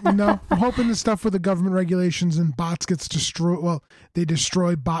 No, I'm hoping the stuff with the government regulations and bots gets destroyed. Well, they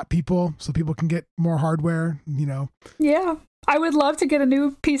destroy bot people so people can get more hardware, you know. Yeah, I would love to get a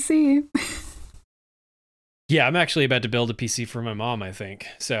new PC. Yeah, I'm actually about to build a PC for my mom, I think.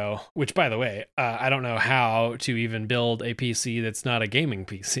 So, which, by the way, I don't know how to even build a PC that's not a gaming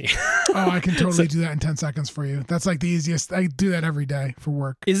PC. Oh, I can totally do that in 10 seconds for you. That's like the easiest. I do that every day for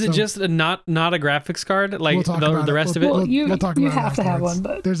work. Is it just not a graphics card? Like we'll the rest of it? We'll talk about you it have to have afterwards. one,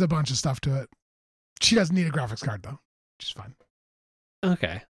 but there's a bunch of stuff to it. She doesn't need a graphics card, though, which is fine.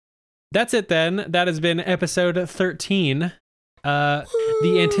 Okay. That's it then. That has been episode 13.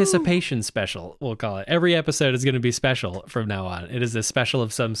 The anticipation special, we'll call it. Every episode is going to be special from now on. It is a special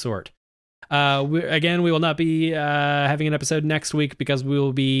of some sort. We will not be having an episode next week because we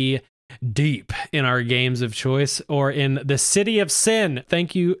will be deep in our games of choice or in the City of Sin.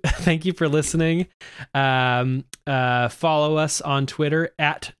 Thank you for listening. Follow us on Twitter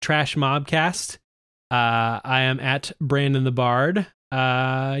at TrashMobcast. I am at Brandon the Bard.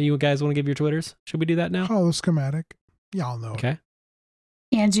 You guys want to give your Twitters? Should we do that now? Oh, schematic. Y'all know. Okay.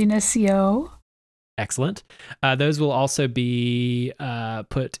 Angie Nisio. Excellent. Those will also be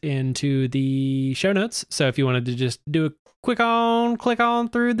put into the show notes. So if you wanted to just do a click on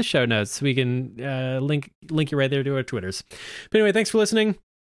through the show notes, we can link you right there to our Twitters. But anyway, thanks for listening.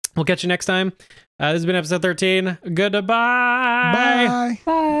 We'll catch you next time. This has been episode 13. Goodbye. Bye.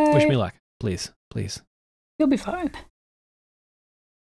 Bye. Wish me luck, please. You'll be fine.